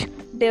 which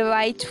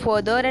divides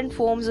further and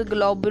forms a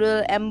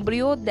globular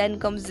embryo. Then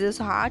comes this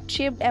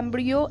heart-shaped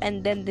embryo,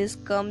 and then this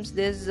comes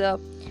this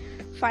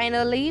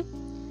finally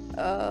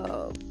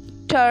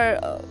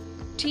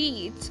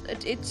T.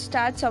 It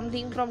starts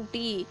something from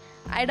T.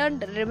 I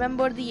don't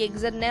remember the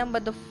exact name,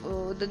 but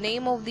the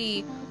name of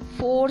the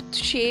fourth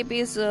shape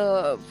is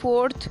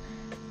fourth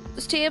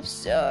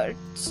steps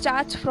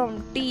starts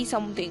from T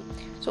something.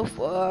 So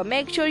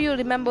make sure you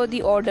remember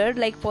the order.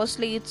 Like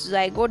firstly it's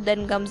zygote,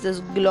 then comes this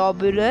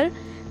globular,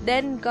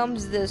 then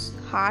comes this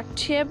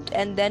heart-shaped,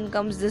 and then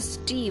comes this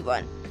T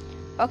one.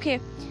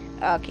 Okay.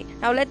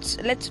 Now let's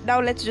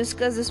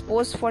discuss this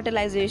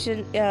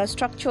post-fertilization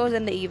structures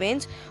and the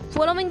events.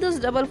 Following this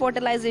double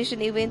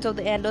fertilization events of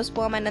the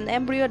endosperm and an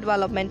embryo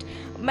development,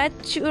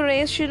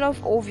 maturation of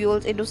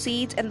ovules into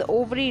seeds and the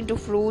ovary into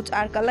fruits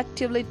are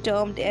collectively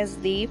termed as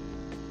the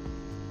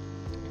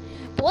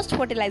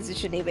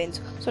post-fertilization events.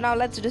 So now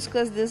let's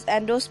discuss this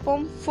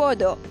endosperm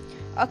further.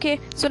 Okay,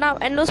 so now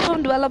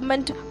endosperm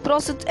development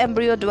process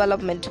embryo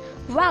development.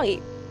 Why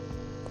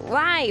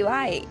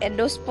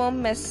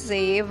endosperm must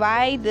say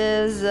why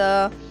this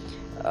uh,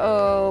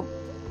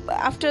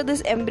 after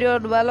this embryo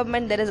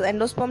development there is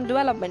endosperm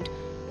development.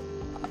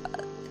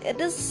 It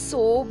is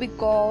so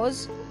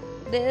because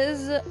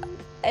this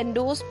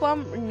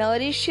endosperm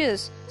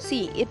nourishes.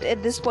 See it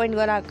at this point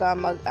gonna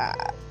come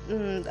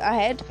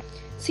ahead.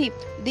 See,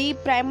 the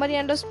primary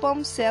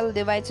endosperm cell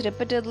divides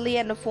repeatedly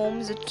and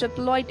forms a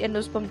triploid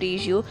endosperm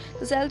tissue.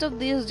 The cells of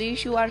this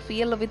tissue are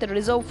filled with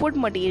reserved food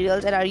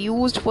materials and are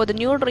used for the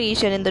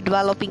nutrition in the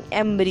developing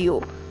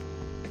embryo.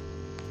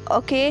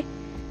 Okay,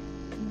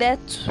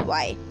 that's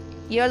why.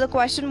 Here the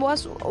question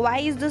was, why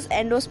is this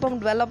endosperm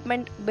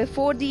development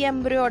before the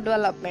embryo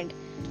development?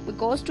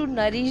 Because to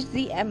nourish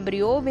the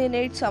embryo we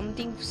need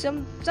something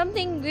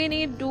we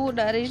need to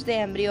nourish the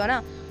embryo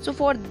na? So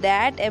for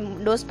that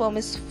endosperm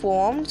is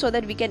formed so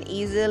that we can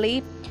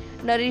easily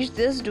nourish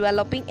this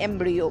developing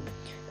embryo.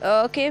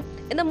 Okay,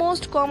 in the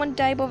most common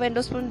type of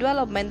endosperm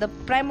development, the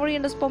primary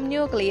endosperm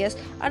nucleus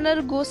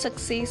undergoes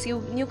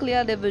successive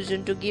nuclear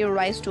division to give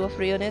rise to a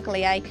free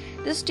nuclei.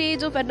 This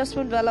stage of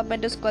endosperm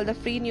development is called the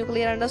free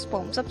nuclear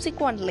endosperm.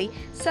 Subsequently,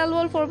 cell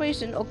wall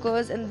formation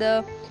occurs and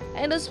the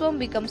endosperm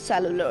becomes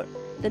cellular.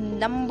 The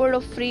number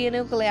of free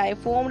nuclei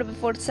formed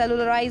before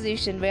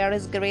cellularization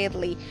varies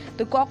greatly.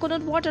 The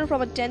coconut water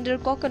from a tender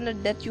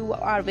coconut that you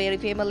are very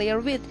familiar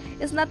with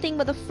is nothing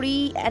but the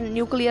free and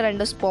nuclear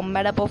endosperm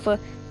made up of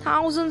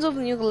thousands of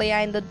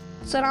nuclei in the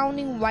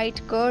surrounding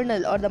white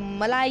kernel, or the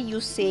malai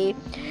you say,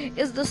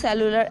 is the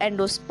cellular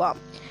endosperm.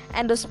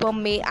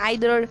 Endosperm may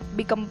either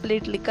be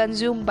completely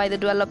consumed by the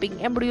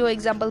developing embryo,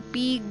 example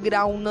pea,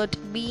 groundnut,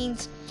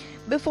 beans,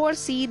 before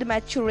seed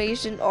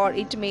maturation, or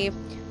it may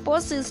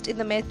persist in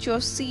the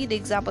mature seed,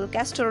 example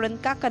castor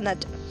and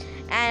coconut,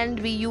 and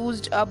be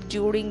used up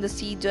during the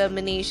seed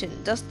germination.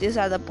 Just these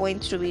are the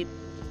points to be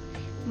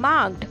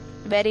marked,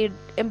 very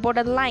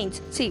important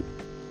lines. See,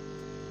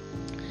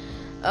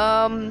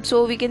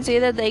 so we can say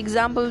that the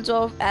examples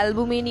of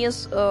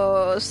albuminous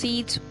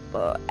seeds,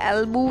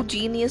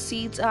 albuginous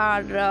seeds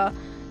are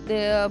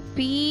the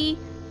pea,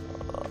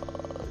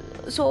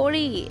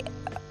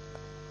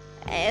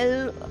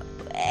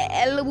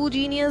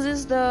 albuginous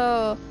is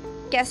the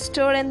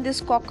castor and this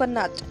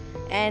coconut,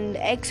 and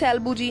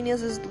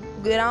ex-albuginous is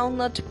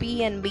groundnut,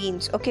 pea and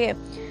beans. Okay,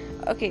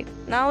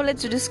 now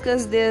let's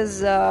discuss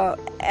this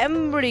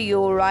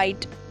embryo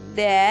right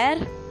there.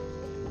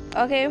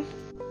 Okay,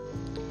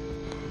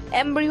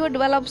 embryo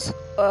develops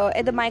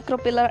at the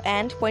micropillar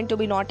end, point to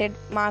be noted,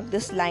 mark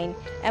this line.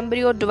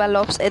 Embryo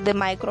develops at the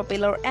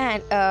micropillar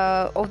end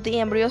of the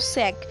embryo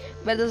sac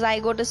where the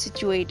zygote is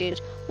situated.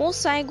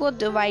 Most zygotes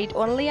divide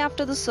only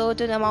after the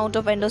certain amount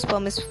of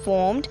endosperm is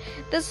formed.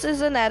 This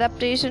is an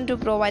adaptation to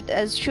provide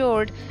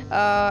assured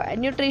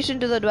nutrition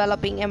to the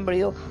developing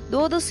embryo.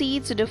 Though the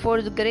seeds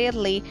differ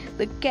greatly,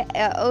 the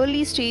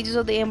early stages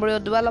of the embryo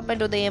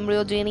development of the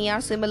embryogeny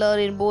are similar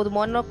in both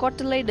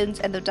monocotyledons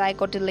and the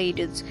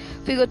dicotyledons.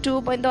 Figure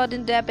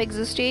 2.13 depicts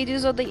the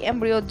stages of the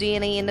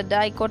embryogeny in the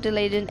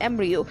dicotyledon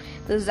embryo.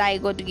 The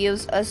zygote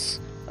gives us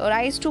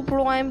rise to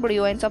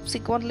proembryo and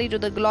subsequently to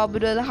the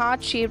globular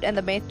heart-shaped and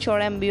the mature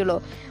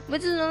embryo,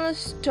 which is known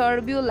as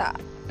torula,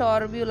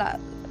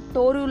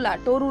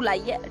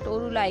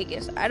 I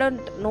guess. I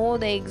don't know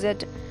the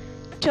exact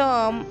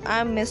term,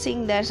 I'm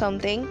missing there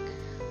something,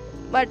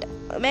 but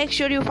make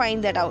sure you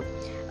find that out.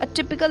 A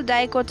typical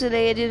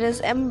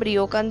dicotyledonous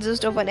embryo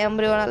consists of an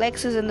embryonal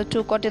axis and the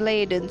two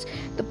cotyledons.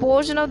 The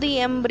portion of the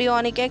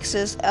embryonic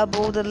axis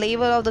above the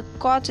level of the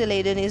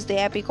cotyledon is the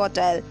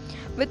epicotyle,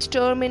 which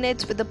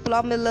terminates with the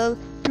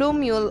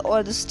plumule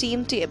or the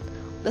stem tip.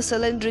 The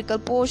cylindrical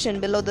portion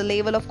below the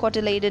level of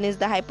cotyledon is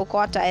the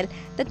hypocotyle,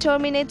 that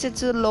terminates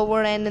its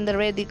lower end in the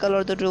radicle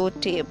or the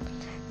root tip.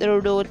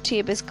 The root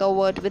tip is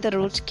covered with a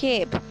root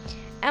cape.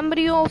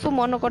 Embryo of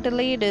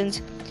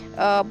monocotyledons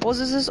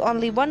possesses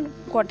only one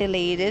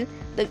cotyledon.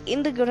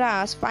 In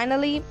grass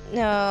family,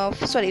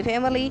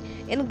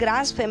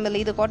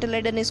 the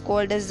cotyledon is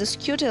called as the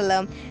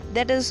scutellum,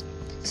 that is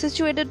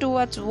situated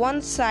towards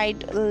one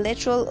side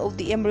lateral of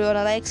the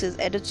embryonal axis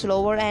at its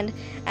lower end,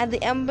 and the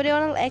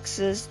embryonal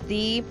axis,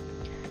 the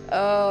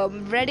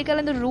radicle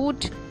and the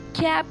root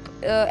cap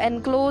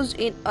enclosed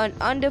in an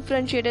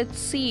undifferentiated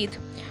sheath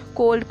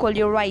called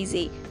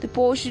coleorhizae. The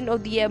portion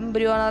of the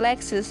embryonal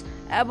axis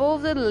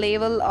above the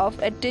level of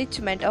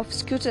attachment of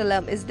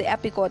scutellum is the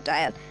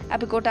epicotyle.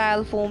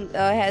 Epicotyle form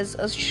has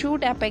a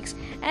shoot apex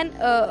and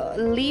a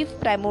leaf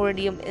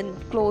primordium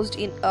enclosed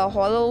in a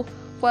hollow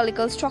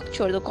follicle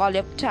structure, the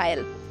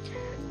coleoptile.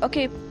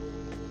 Okay,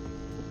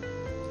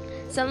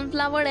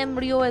 sunflower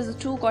embryo has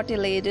two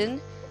cotyledon.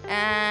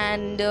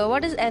 And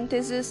what is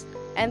anthesis?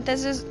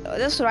 Anthesis,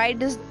 just write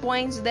these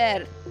points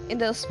there in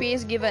the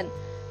space given.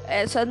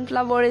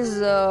 Sunflower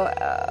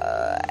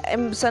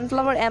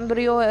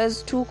embryo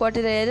has two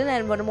cotyledon,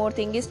 and one more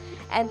thing is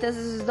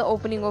anthesis is the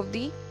opening of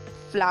the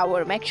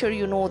flower. Make sure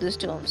you know these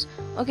terms.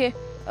 Okay,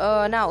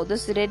 now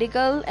this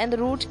radicle and the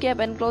root cap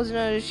enclosed in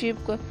a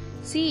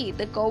See,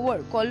 the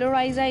cover.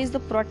 Coryza is the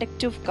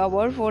protective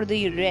cover for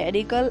the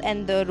radicle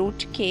and the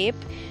root cape.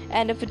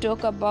 And if we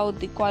talk about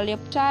the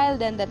coleoptile,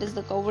 then that is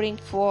the covering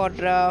for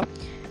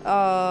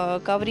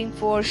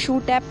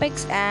shoot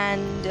apex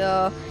and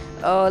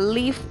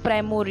leaf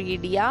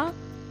primordia.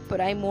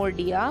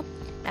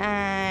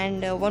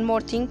 And one more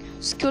thing,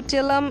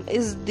 scutellum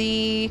is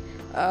the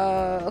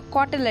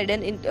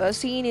cotyledon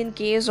seen in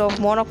case of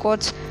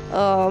monocots,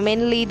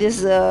 mainly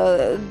this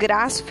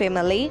grass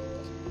family.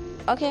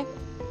 Okay,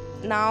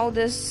 now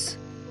this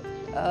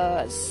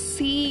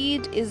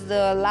seed is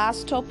the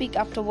last topic.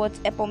 Afterwards,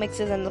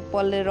 apomixis and the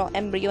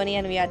polyembryony,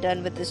 and we are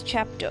done with this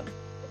chapter.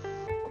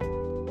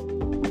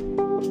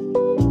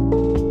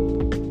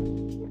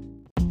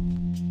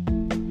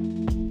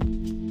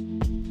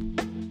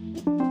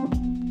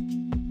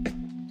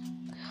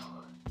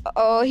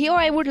 Here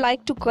I would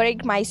like to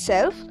correct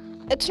myself.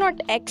 It's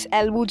not X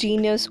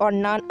albuginous or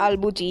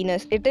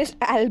non-albuginous. It is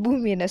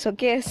albuminous.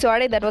 Okay,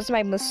 sorry, that was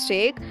my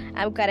mistake.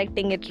 I'm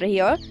correcting it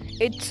here.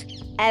 It's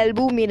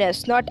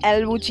albuminous, not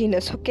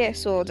albuginous. Okay,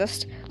 so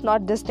just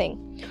not this thing.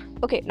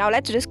 Okay, now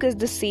let's discuss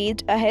the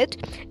seed ahead.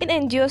 In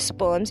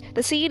angiosperms,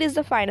 the seed is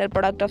the final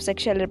product of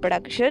sexual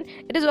reproduction.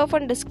 It is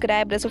often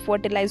described as a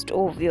fertilized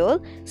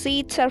ovule.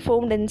 Seeds are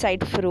formed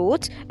inside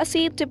fruits. A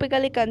seed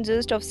typically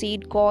consists of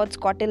seed cords,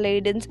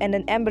 cotyledons, and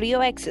an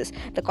embryo axis.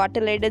 The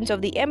cotyledons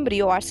of the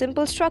embryo are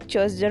simple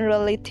structures,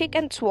 generally thick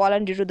and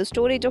swollen due to the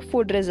storage of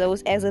food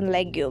reserves, as in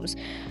legumes.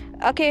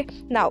 Okay,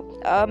 now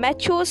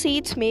mature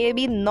seeds may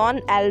be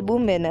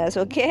non-albuminous,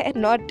 okay,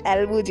 not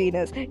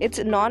albuginous. It's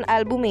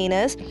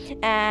non-albuminous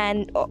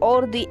and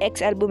or the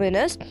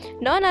X-albuminous.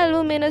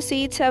 Non-albuminous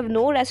seeds have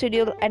no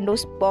residual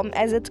endosperm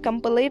as it's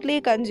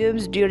completely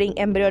consumed during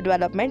embryo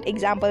development.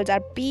 Examples are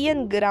pea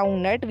and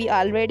groundnut. We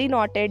already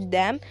noted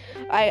them.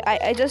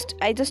 I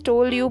just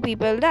told you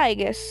people that, I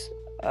guess.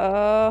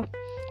 No.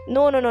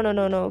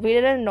 We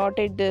didn't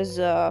noted this.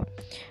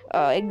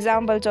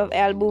 Examples of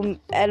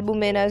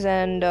albuminous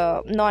and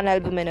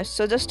non-albuminous.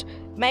 So just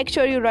make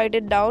sure you write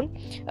it down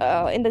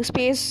in the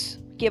space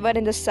given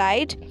in the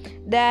side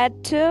that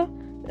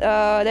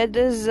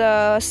this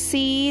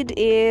seed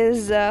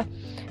is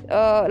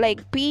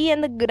like pea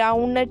and the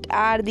groundnut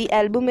are the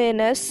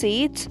albuminous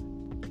seeds.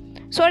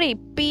 Sorry,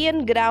 pea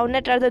and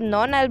groundnut are the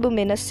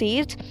non-albuminous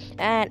seeds,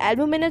 and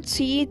albuminous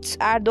seeds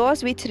are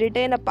those which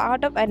retain a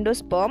part of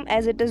endosperm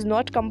as it is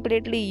not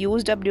completely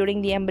used up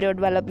during the embryo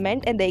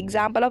development. And the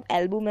example of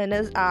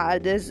albuminous are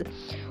this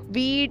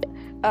wheat,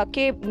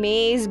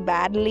 maize,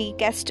 barley,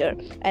 castor,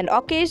 and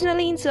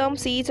occasionally in some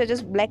seeds such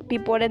as black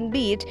pepper and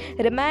beet,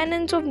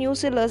 remnants of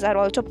nucellus are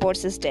also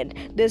persistent.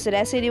 This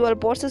residual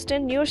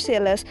persistent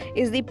nucellus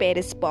is the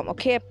perisperm.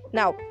 Okay,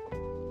 now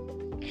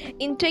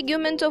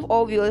integuments of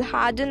ovule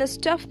harden a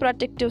tough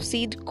protective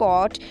seed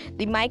coat.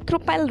 The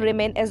micropyle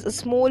remain as a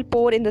small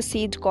pore in the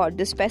seed coat.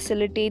 This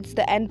facilitates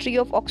the entry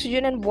of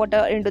oxygen and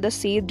water into the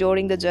seed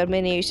during the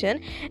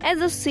germination. As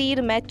the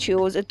seed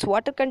matures, its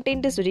water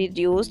content is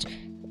reduced.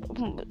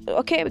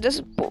 Okay,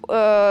 just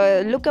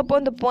look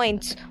upon the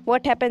points.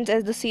 What happens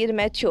as the seed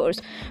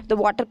matures? The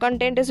water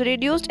content is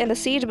reduced and the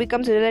seed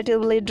becomes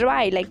relatively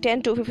dry, like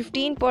 10 to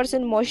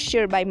 15%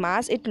 moisture by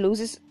mass. It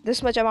loses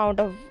this much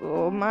amount of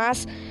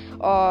mass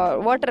or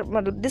water,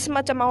 this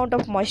much amount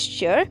of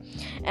moisture,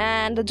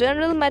 and the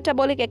general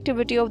metabolic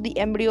activity of the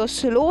embryo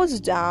slows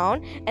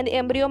down, and the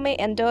embryo may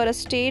enter a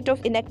state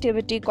of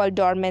inactivity called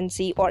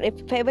dormancy, or if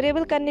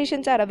favorable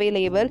conditions are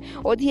available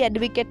or the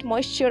adequate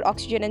moisture,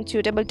 oxygen, and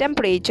suitable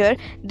temperature,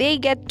 they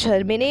get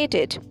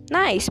germinated.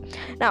 Nice.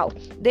 Now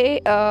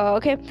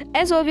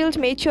as ovules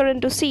mature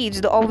into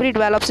seeds, the ovary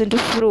develops into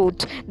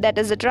fruit. That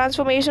is the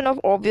transformation of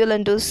ovule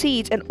into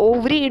seeds and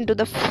ovary into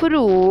the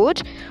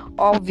fruit.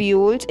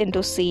 Ovules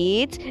into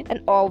seeds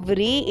and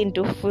ovary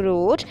into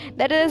fruit.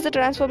 That is the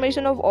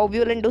transformation of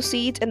ovule into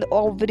seeds and the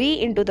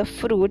ovary into the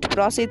fruit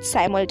proceeds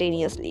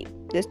simultaneously.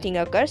 This thing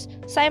occurs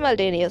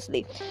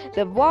simultaneously.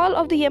 The wall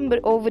of the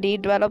ovary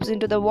develops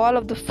into the wall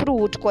of the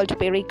fruit called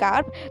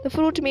pericarp. The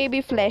fruit may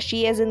be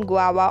fleshy as in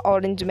guava,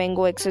 orange,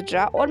 mango,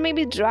 etc., or may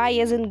be dry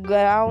as in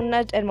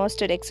groundnut and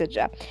mustard,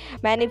 etc.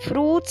 Many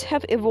fruits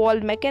have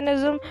evolved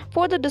mechanism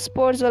for the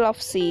dispersal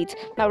of seeds.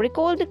 Now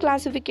recall the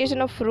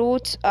classification of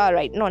fruits.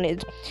 No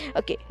need.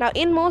 Okay. Now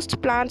in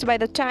most plants, by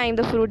the time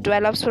the fruit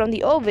develops from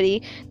the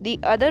ovary, the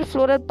other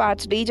floral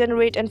parts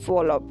degenerate and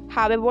fall off.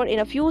 However, in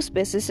a few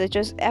species such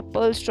as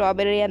apple,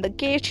 strawberry, and the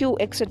cashew,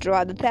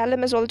 etc., the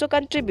thalamus also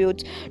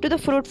contributes to the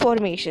fruit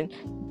formation.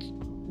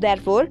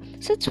 Therefore,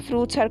 such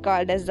fruits are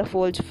called as the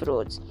foliage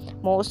fruits.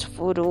 Most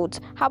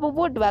fruits,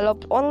 however,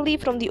 develop only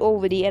from the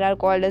ovary and are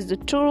called as the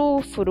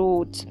true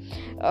fruits.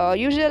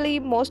 Usually,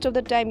 most of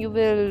the time, you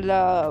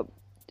will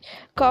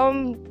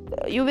come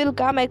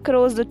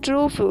across the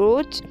true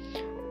fruits.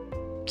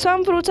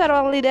 Some fruits are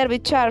only there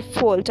which are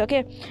foliage.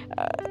 Okay,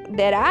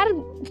 there are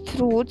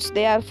fruits,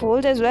 they are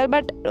foliage as well,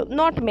 but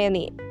not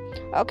many.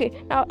 Okay,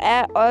 now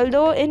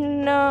although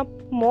in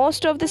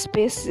most of the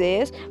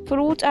species,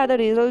 fruits are the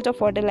result of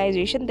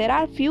fertilization. There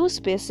are few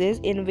species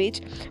in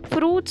which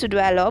fruits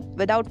develop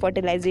without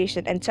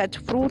fertilization, and such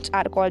fruits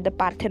are called the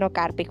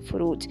parthenocarpic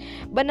fruits.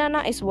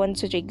 Banana is one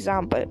such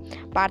example.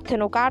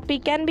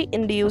 Parthenocarpy can be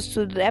induced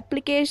through the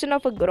application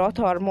of a growth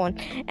hormone,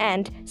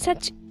 and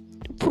such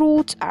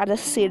fruits are the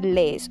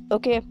seedless.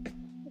 Okay,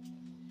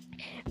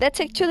 that's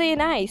actually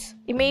nice.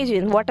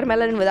 Imagine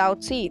watermelon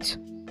without seeds.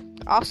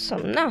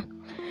 Awesome, na?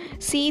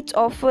 Seeds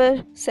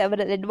offer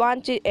several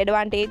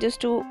advantages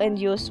to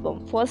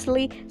angiosperm.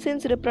 Firstly,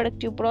 since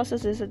reproductive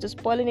processes such as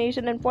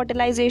pollination and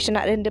fertilization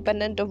are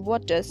independent of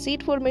water,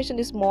 seed formation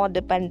is more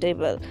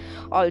dependable.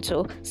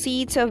 Also,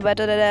 seeds have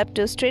better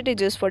adaptive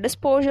strategies for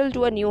dispersal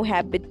to a new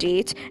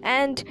habitat,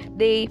 and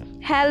they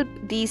help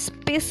these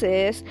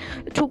species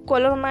to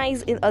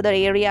colonize in other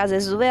areas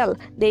as well.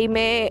 They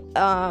may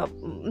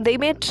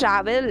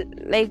travel,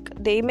 like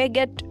they may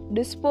get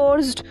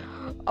dispersed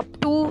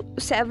up to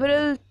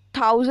several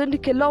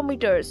thousand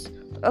kilometers.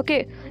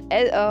 Okay,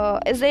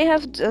 as they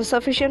have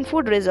sufficient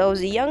food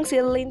reserves, young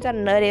seedlings are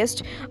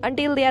nourished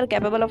until they are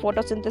capable of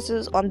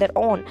photosynthesis on their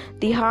own.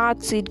 The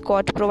hard seed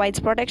coat provides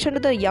protection to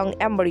the young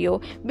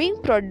embryo.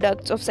 Being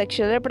products of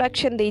sexual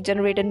reproduction, they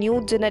generate a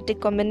new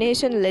genetic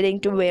combination leading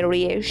to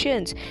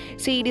variations.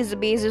 Seed is the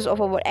basis of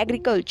our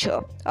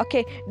agriculture.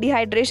 Okay,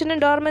 dehydration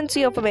and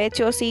dormancy of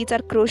mature seeds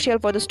are crucial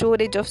for the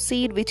storage of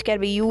seed, which can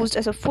be used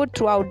as a food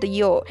throughout the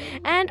year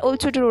and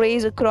also to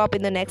raise a crop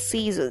in the next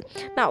season.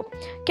 Now,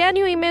 can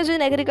you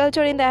imagine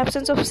agriculture in the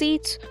absence of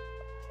seeds?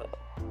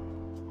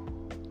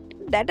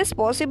 That is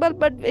possible,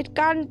 but it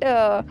cannot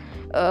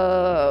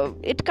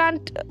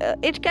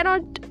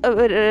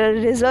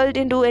result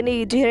into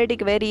any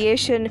genetic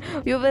variation.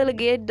 You will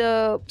get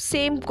the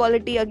same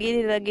quality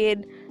again and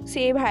again,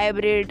 same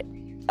hybrid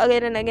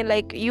again and again.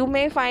 Like, you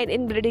may find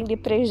inbreeding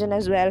depression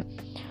as well.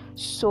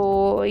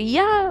 So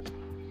yeah,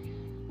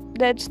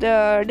 that's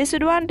the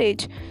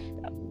disadvantage.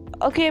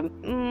 Okay,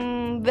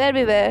 where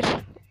we were?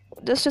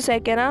 Just a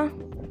second, I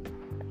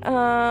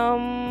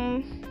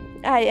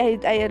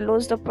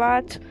lost the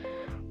path.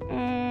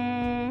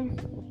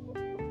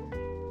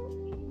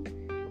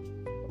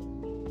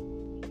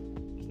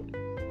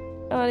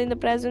 In the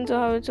presence of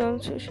how it's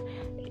also.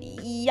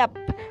 Yep.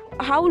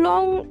 How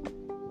long?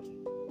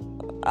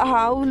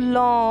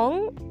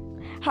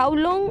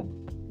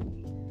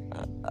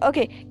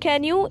 Okay,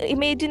 can you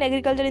imagine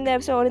agriculture in the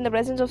absence or in the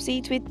presence of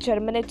seeds which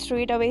germinate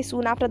straight away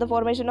soon after the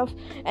formation of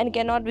and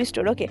cannot be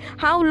stored? Okay,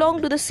 how long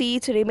do the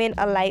seeds remain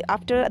alive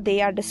after they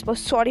are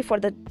dispersed? Sorry for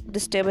the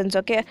disturbance.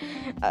 Okay,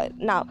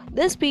 now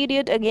this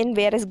period again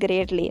varies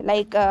greatly.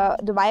 Like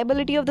the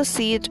viability of the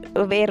seed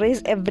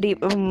varies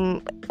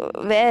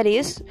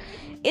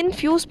in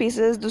few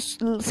species. The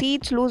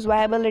seeds lose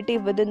viability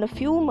within a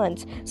few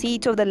months.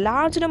 Seeds of the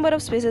large number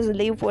of species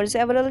live for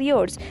several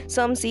years.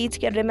 Some seeds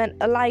can remain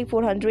alive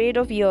for hundreds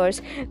of years.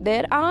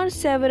 There are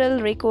several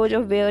records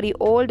of very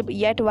old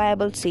yet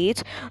viable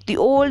seeds. The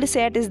old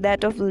set is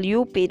that of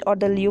lupin or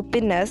the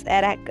Lupinus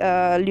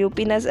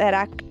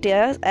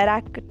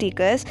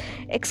arcticus,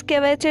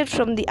 excavated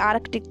from the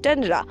Arctic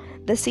tundra.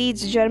 The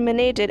seeds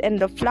germinated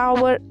and are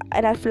flowered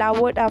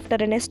after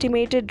an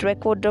estimated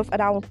record of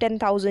around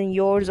 10,000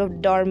 years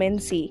of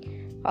dormancy.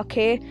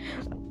 Okay,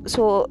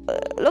 so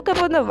look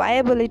upon the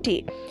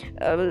viability.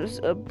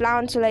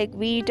 Plants like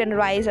wheat and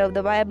rice have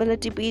the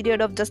viability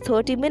period of just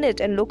 30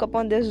 minutes, and look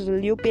upon this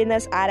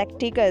Lupinus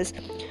arcticus.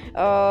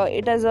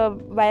 It has a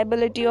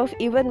viability of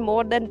even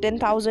more than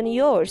 10,000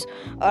 years.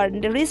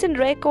 The recent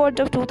record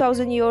of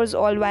 2,000 years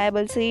old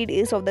viable seed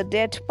is of the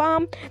dead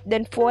palm,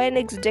 then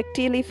Phoenix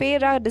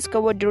dactylifera,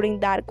 discovered during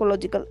the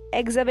archaeological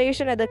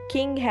excavation at the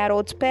King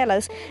Herod's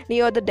palace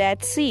near the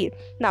Dead Sea.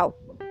 Now,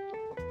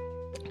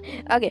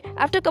 okay,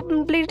 after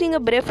completing a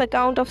brief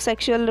account of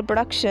sexual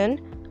reproduction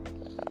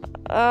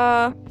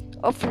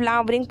of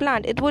flowering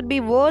plant, it would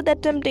be worth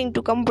attempting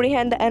to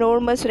comprehend the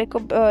enormous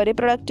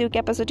reproductive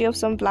capacity of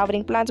some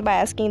flowering plants by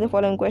asking the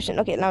following question.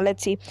 Okay, now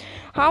let's see.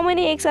 How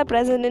many eggs are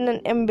present in an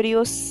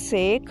embryo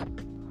sac?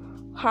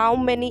 How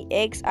many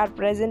eggs are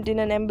present in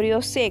an embryo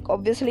sac?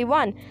 Obviously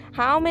 1.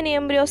 How many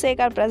embryo sac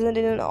are present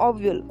in an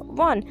ovule?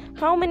 1.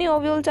 How many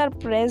ovules are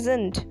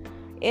present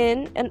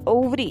in an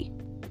ovary?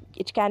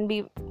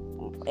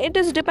 It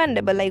is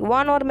dependable, like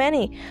 1 or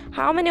many.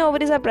 How many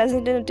ovaries are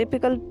present in a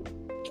typical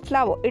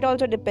flower? It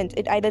also depends.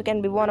 It either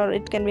can be 1 or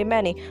it can be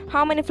many.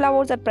 How many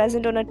flowers are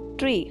present on a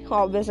tree?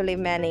 Obviously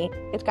many.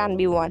 It can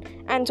be 1,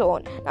 and so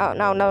on.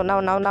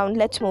 Now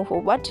let's move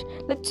forward.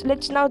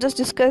 Let's now just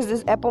discuss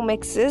this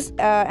apomixis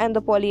and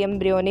the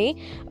polyembryony.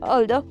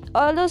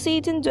 Although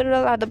seeds in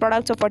general are the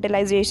products of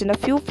fertilization, a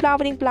few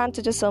flowering plants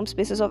such as some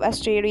species of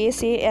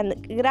Asteraceae and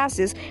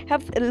grasses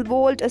have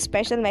evolved a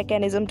special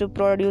mechanism to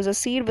produce a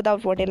seed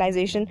without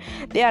fertilization.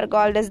 They are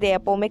called as the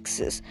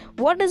apomixis.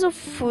 What is a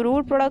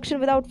fruit production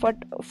without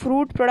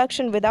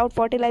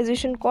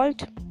fertilization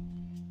called?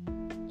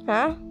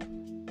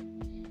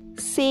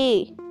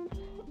 Say,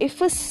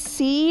 if a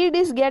seed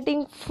is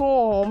getting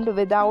formed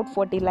without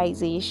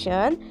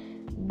fertilization,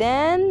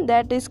 then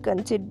that is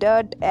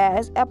considered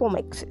as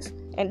apomixis.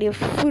 And if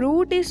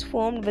fruit is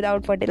formed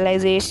without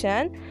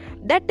fertilization,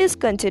 that is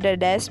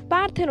considered as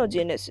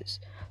parthenogenesis.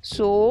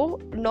 So,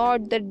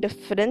 not the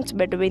difference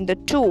between the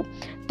two.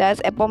 Thus,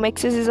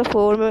 apomixis is a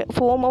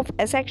form of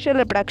asexual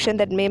reproduction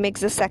that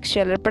mimics the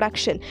sexual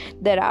reproduction.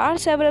 There are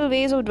several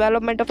ways of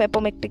development of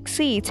apomictic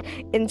seeds.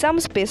 In some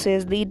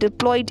species, the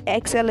diploid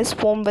egg cell is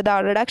formed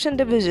without reduction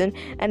division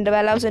and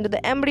develops into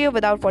the embryo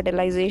without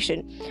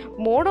fertilization.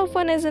 More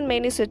often, as in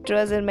many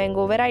citrus and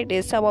mango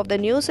varieties, some of the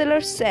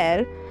nucellular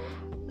cell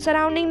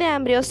surrounding the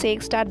embryo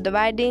sac start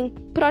dividing,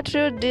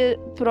 protrude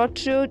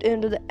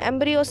into the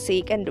embryo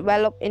sac and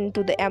develop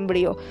into the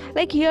embryo.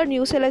 Like here,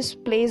 nucellus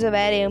plays a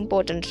very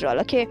important role,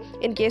 okay,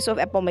 in case of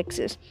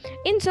apomixis.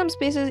 In some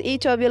species,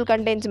 each ovule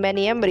contains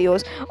many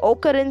embryos.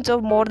 Occurrence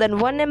of more than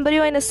one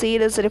embryo in a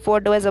seed is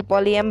referred to as a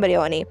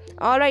polyembryony.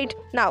 Alright,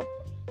 now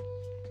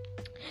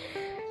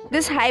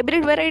these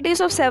hybrid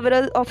varieties of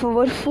several of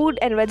our food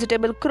and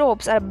vegetable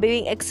crops are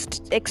being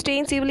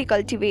extensively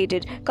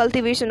cultivated.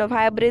 Cultivation of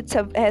hybrids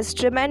has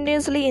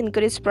tremendously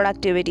increased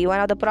productivity. One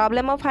of the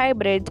problem of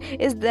hybrids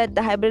is that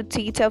the hybrid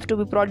seeds have to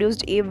be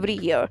produced every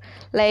year.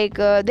 Like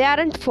they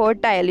aren't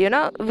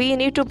fertile, we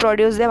need to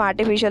produce them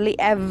artificially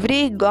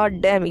every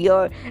goddamn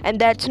year, and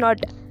that's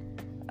not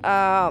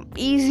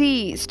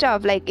easy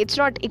stuff. Like it's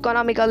not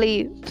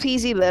economically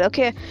feasible,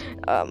 okay.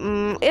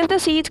 If the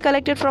seeds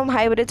collected from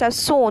hybrids are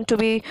sown to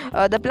be,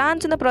 the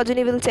plants in the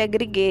progeny will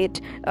segregate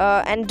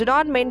and do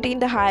not maintain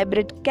the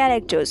hybrid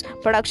characters.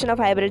 Production of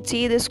hybrid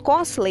seed is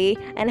costly,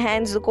 and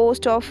hence the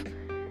cost of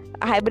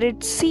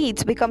hybrid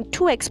seeds become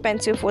too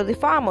expensive for the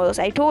farmers.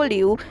 I told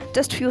you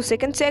just few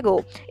seconds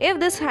ago, if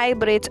these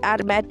hybrids are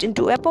matched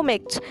into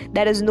apomix,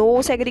 there is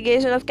no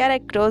segregation of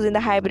characters in the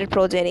hybrid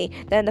progeny,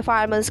 then the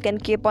farmers can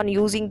keep on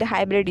using the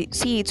hybrid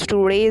seeds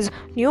to raise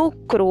new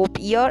crop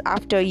year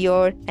after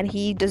year, and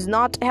he does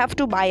not have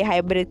to buy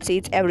hybrid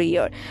seeds every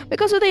year.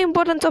 Because of the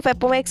importance of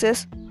apomix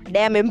is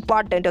damn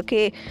important,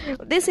 okay.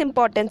 This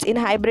importance in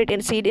hybrid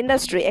and seed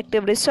industry,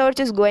 active research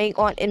is going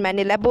on in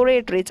many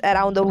laboratories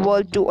around the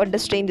world to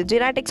understand the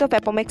genetics of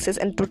apomixis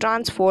and to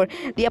transfer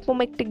the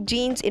apomictic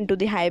genes into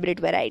the hybrid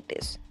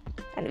varieties.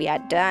 And we are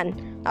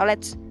done. Now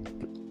let's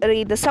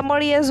read the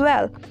summary as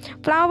well.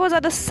 Flowers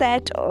are the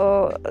seat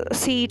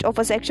of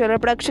a sexual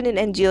reproduction in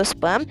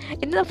angiosperm.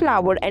 In the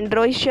flower,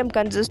 androecium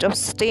consists of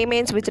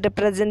stamens, which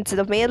represents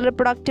the male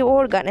reproductive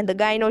organ, and the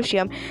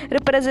gynoecium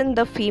represents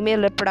the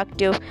female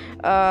reproductive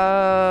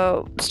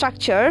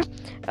structure,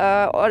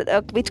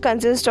 which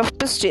consists of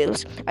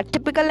pistils. A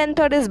typical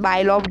anther is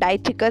bilobe,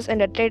 dithecus,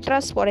 and a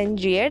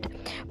tetrasporangiate.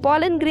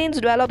 Pollen grains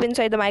develop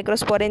inside the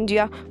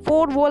microsporangia.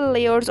 Four wall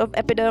layers of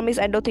epidermis,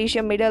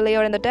 endothecium, middle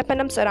layer, and the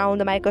tapetum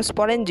surround the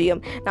microsporangium.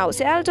 Now,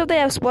 cells of the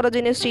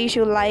sporogenous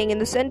tissue lying in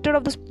the center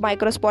of the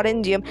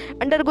microsporangium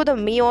undergo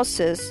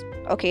meiosis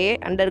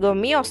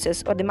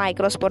or the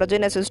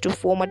microsporogenesis to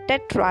form a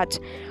tetrad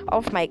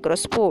of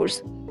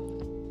microspores.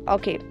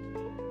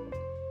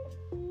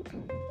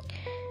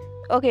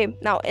 Okay,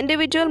 now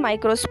individual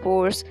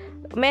microspores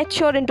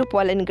mature into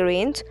pollen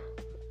grains.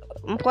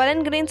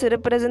 Pollen grains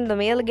represent the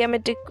male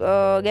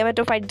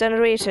gametophyte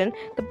generation.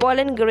 The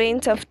pollen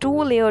grains have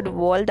two-layered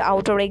wall, the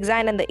outer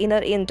exine and the inner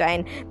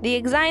intine. The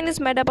exine is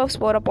made up of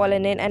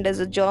sporopollenin and is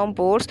a germ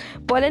pores.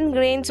 Pollen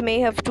grains may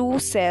have two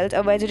cells,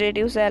 a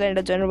vegetative cell and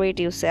a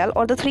generative cell,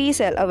 or the three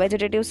cell, a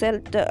vegetative cell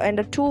and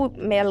the two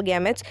male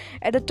gametes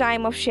at the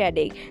time of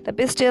shedding. The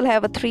pistil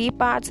have three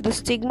parts: the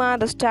stigma,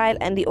 the style,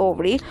 and the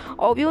ovary.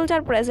 Ovules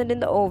are present in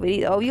the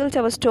ovary. The ovules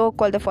have a stalk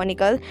called the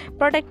funicle,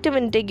 protective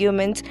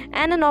integuments,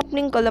 and an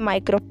opening called the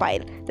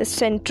micropyle. The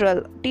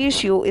central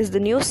tissue is the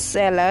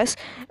nucellus,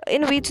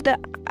 in which the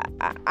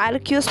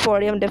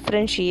archaeosporium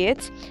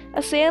differentiates.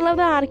 A cell of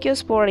the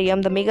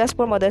archaeosporium, the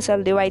megaspore mother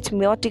cell, divides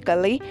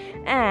meiotically,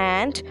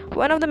 and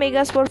one of the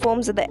megaspore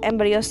forms the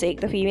embryo sac,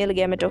 the female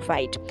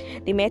gametophyte.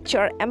 The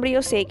mature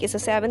embryo sac is a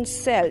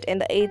 7-celled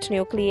and the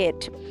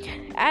 8-nucleate.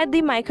 At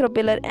the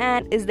micropillar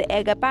end is the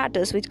egg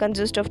apparatus, which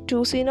consists of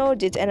 2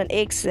 synogytes and an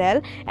egg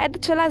cell. At the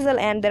chalazal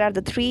end, there are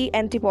the 3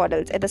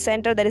 antipodals. At the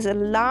center, there is a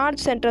large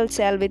central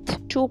cell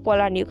with 2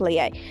 polar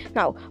nuclei.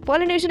 Now,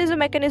 pollination is a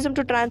mechanism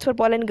to transfer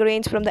pollen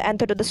grains from the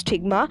anther to the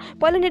stigma.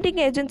 Pollinating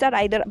agents are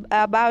either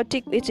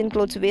abiotic, which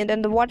includes wind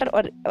and the water,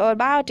 or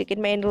biotic, it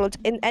may include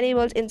in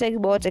animals, insects,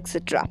 birds,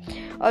 etc.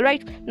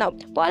 Alright, now,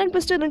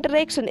 pollen-pistil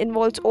interaction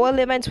involves all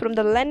events from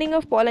the landing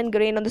of pollen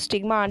grain on the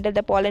stigma until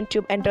the pollen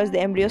tube enters the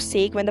embryo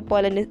sac when the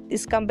pollen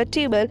is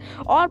compatible,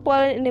 or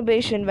pollen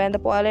inhibition when the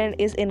pollen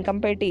is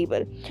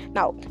incompatible.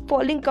 Now,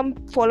 following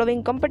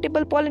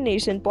compatible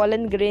pollination,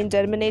 pollen grain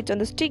germinates on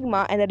the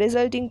stigma and the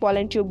resulting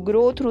pollen tube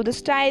grow through the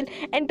style,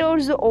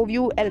 enters the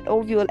ovule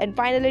and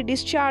finally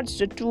discharges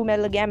the 2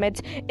 male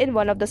gametes in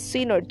one of the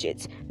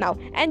synogytes. Now,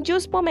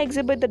 angiosperm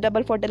exhibit the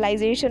double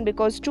fertilization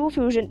because 2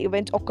 fusion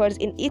events occurs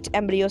in each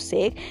embryo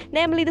sac,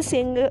 namely the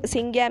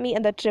syngamy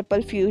and the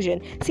triple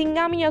fusion.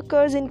 Syngamy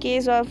occurs in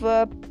case of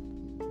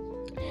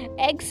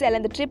egg cell,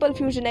 and the triple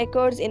fusion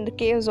occurs in the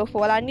case of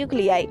polar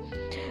nuclei.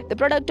 The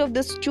product of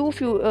this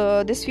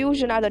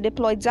fusion are the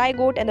diploid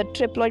zygote and the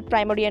triploid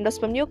primary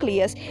endosperm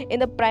nucleus. In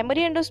the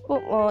primary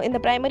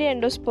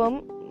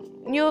endosperm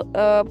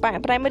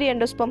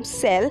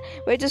cell,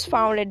 which is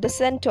found at the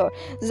center,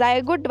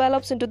 zygote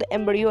develops into the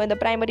embryo, and the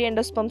primary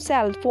endosperm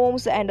cell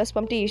forms the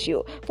endosperm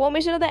tissue.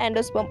 Formation of the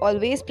endosperm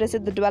always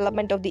precedes the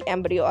development of the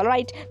embryo.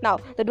 Alright, now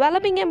the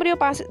developing embryo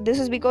passes. This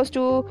is because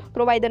to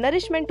provide the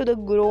nourishment to the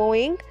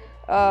growing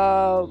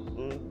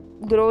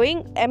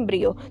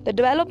embryo. The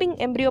developing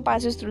embryo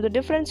passes through the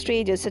different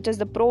stages such as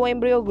the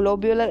proembryo,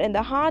 globular, and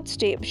the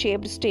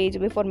heart-shaped stage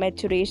before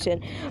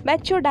maturation.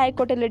 Mature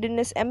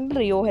dicotyledonous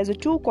embryo has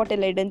two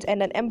cotyledons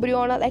and an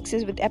embryonal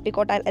axis with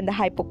epicotyle and the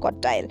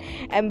hypocotyle.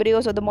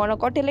 Embryos of the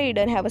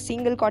monocotyledon have a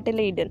single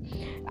cotyledon.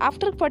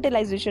 After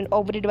fertilization,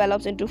 ovary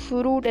develops into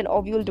fruit and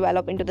ovule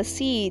develop into the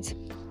seeds.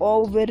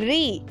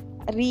 Ovary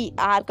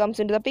R comes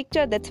into the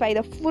picture. That's why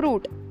the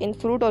fruit, in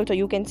fruit also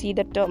you can see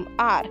the term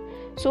R.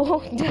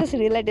 So just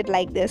relate it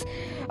like this.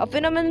 A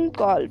phenomenon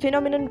called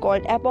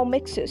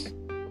apomixis.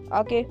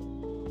 Okay,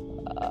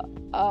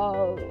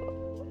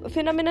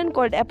 phenomenon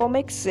called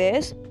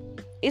apomixis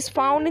is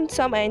found in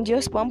some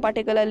angiosperm,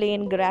 particularly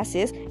in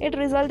grasses. It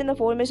results in the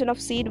formation of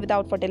seed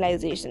without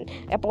fertilization.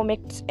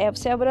 Apomixes have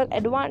several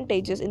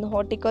advantages in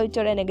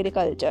horticulture and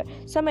agriculture.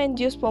 Some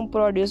angiosperm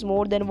produce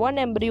more than one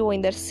embryo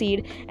in their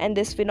seed, and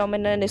this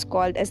phenomenon is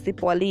called as the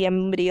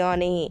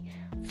polyembryony.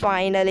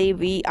 Finally,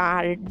 we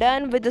are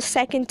done with the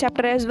second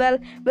chapter as well.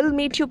 We'll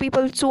meet you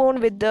people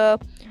soon with the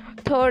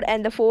third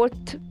and the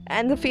fourth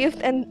and the fifth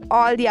and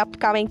all the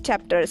upcoming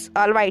chapters.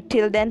 Alright,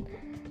 till then,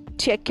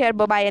 take care,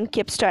 bye bye, and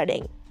keep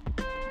studying.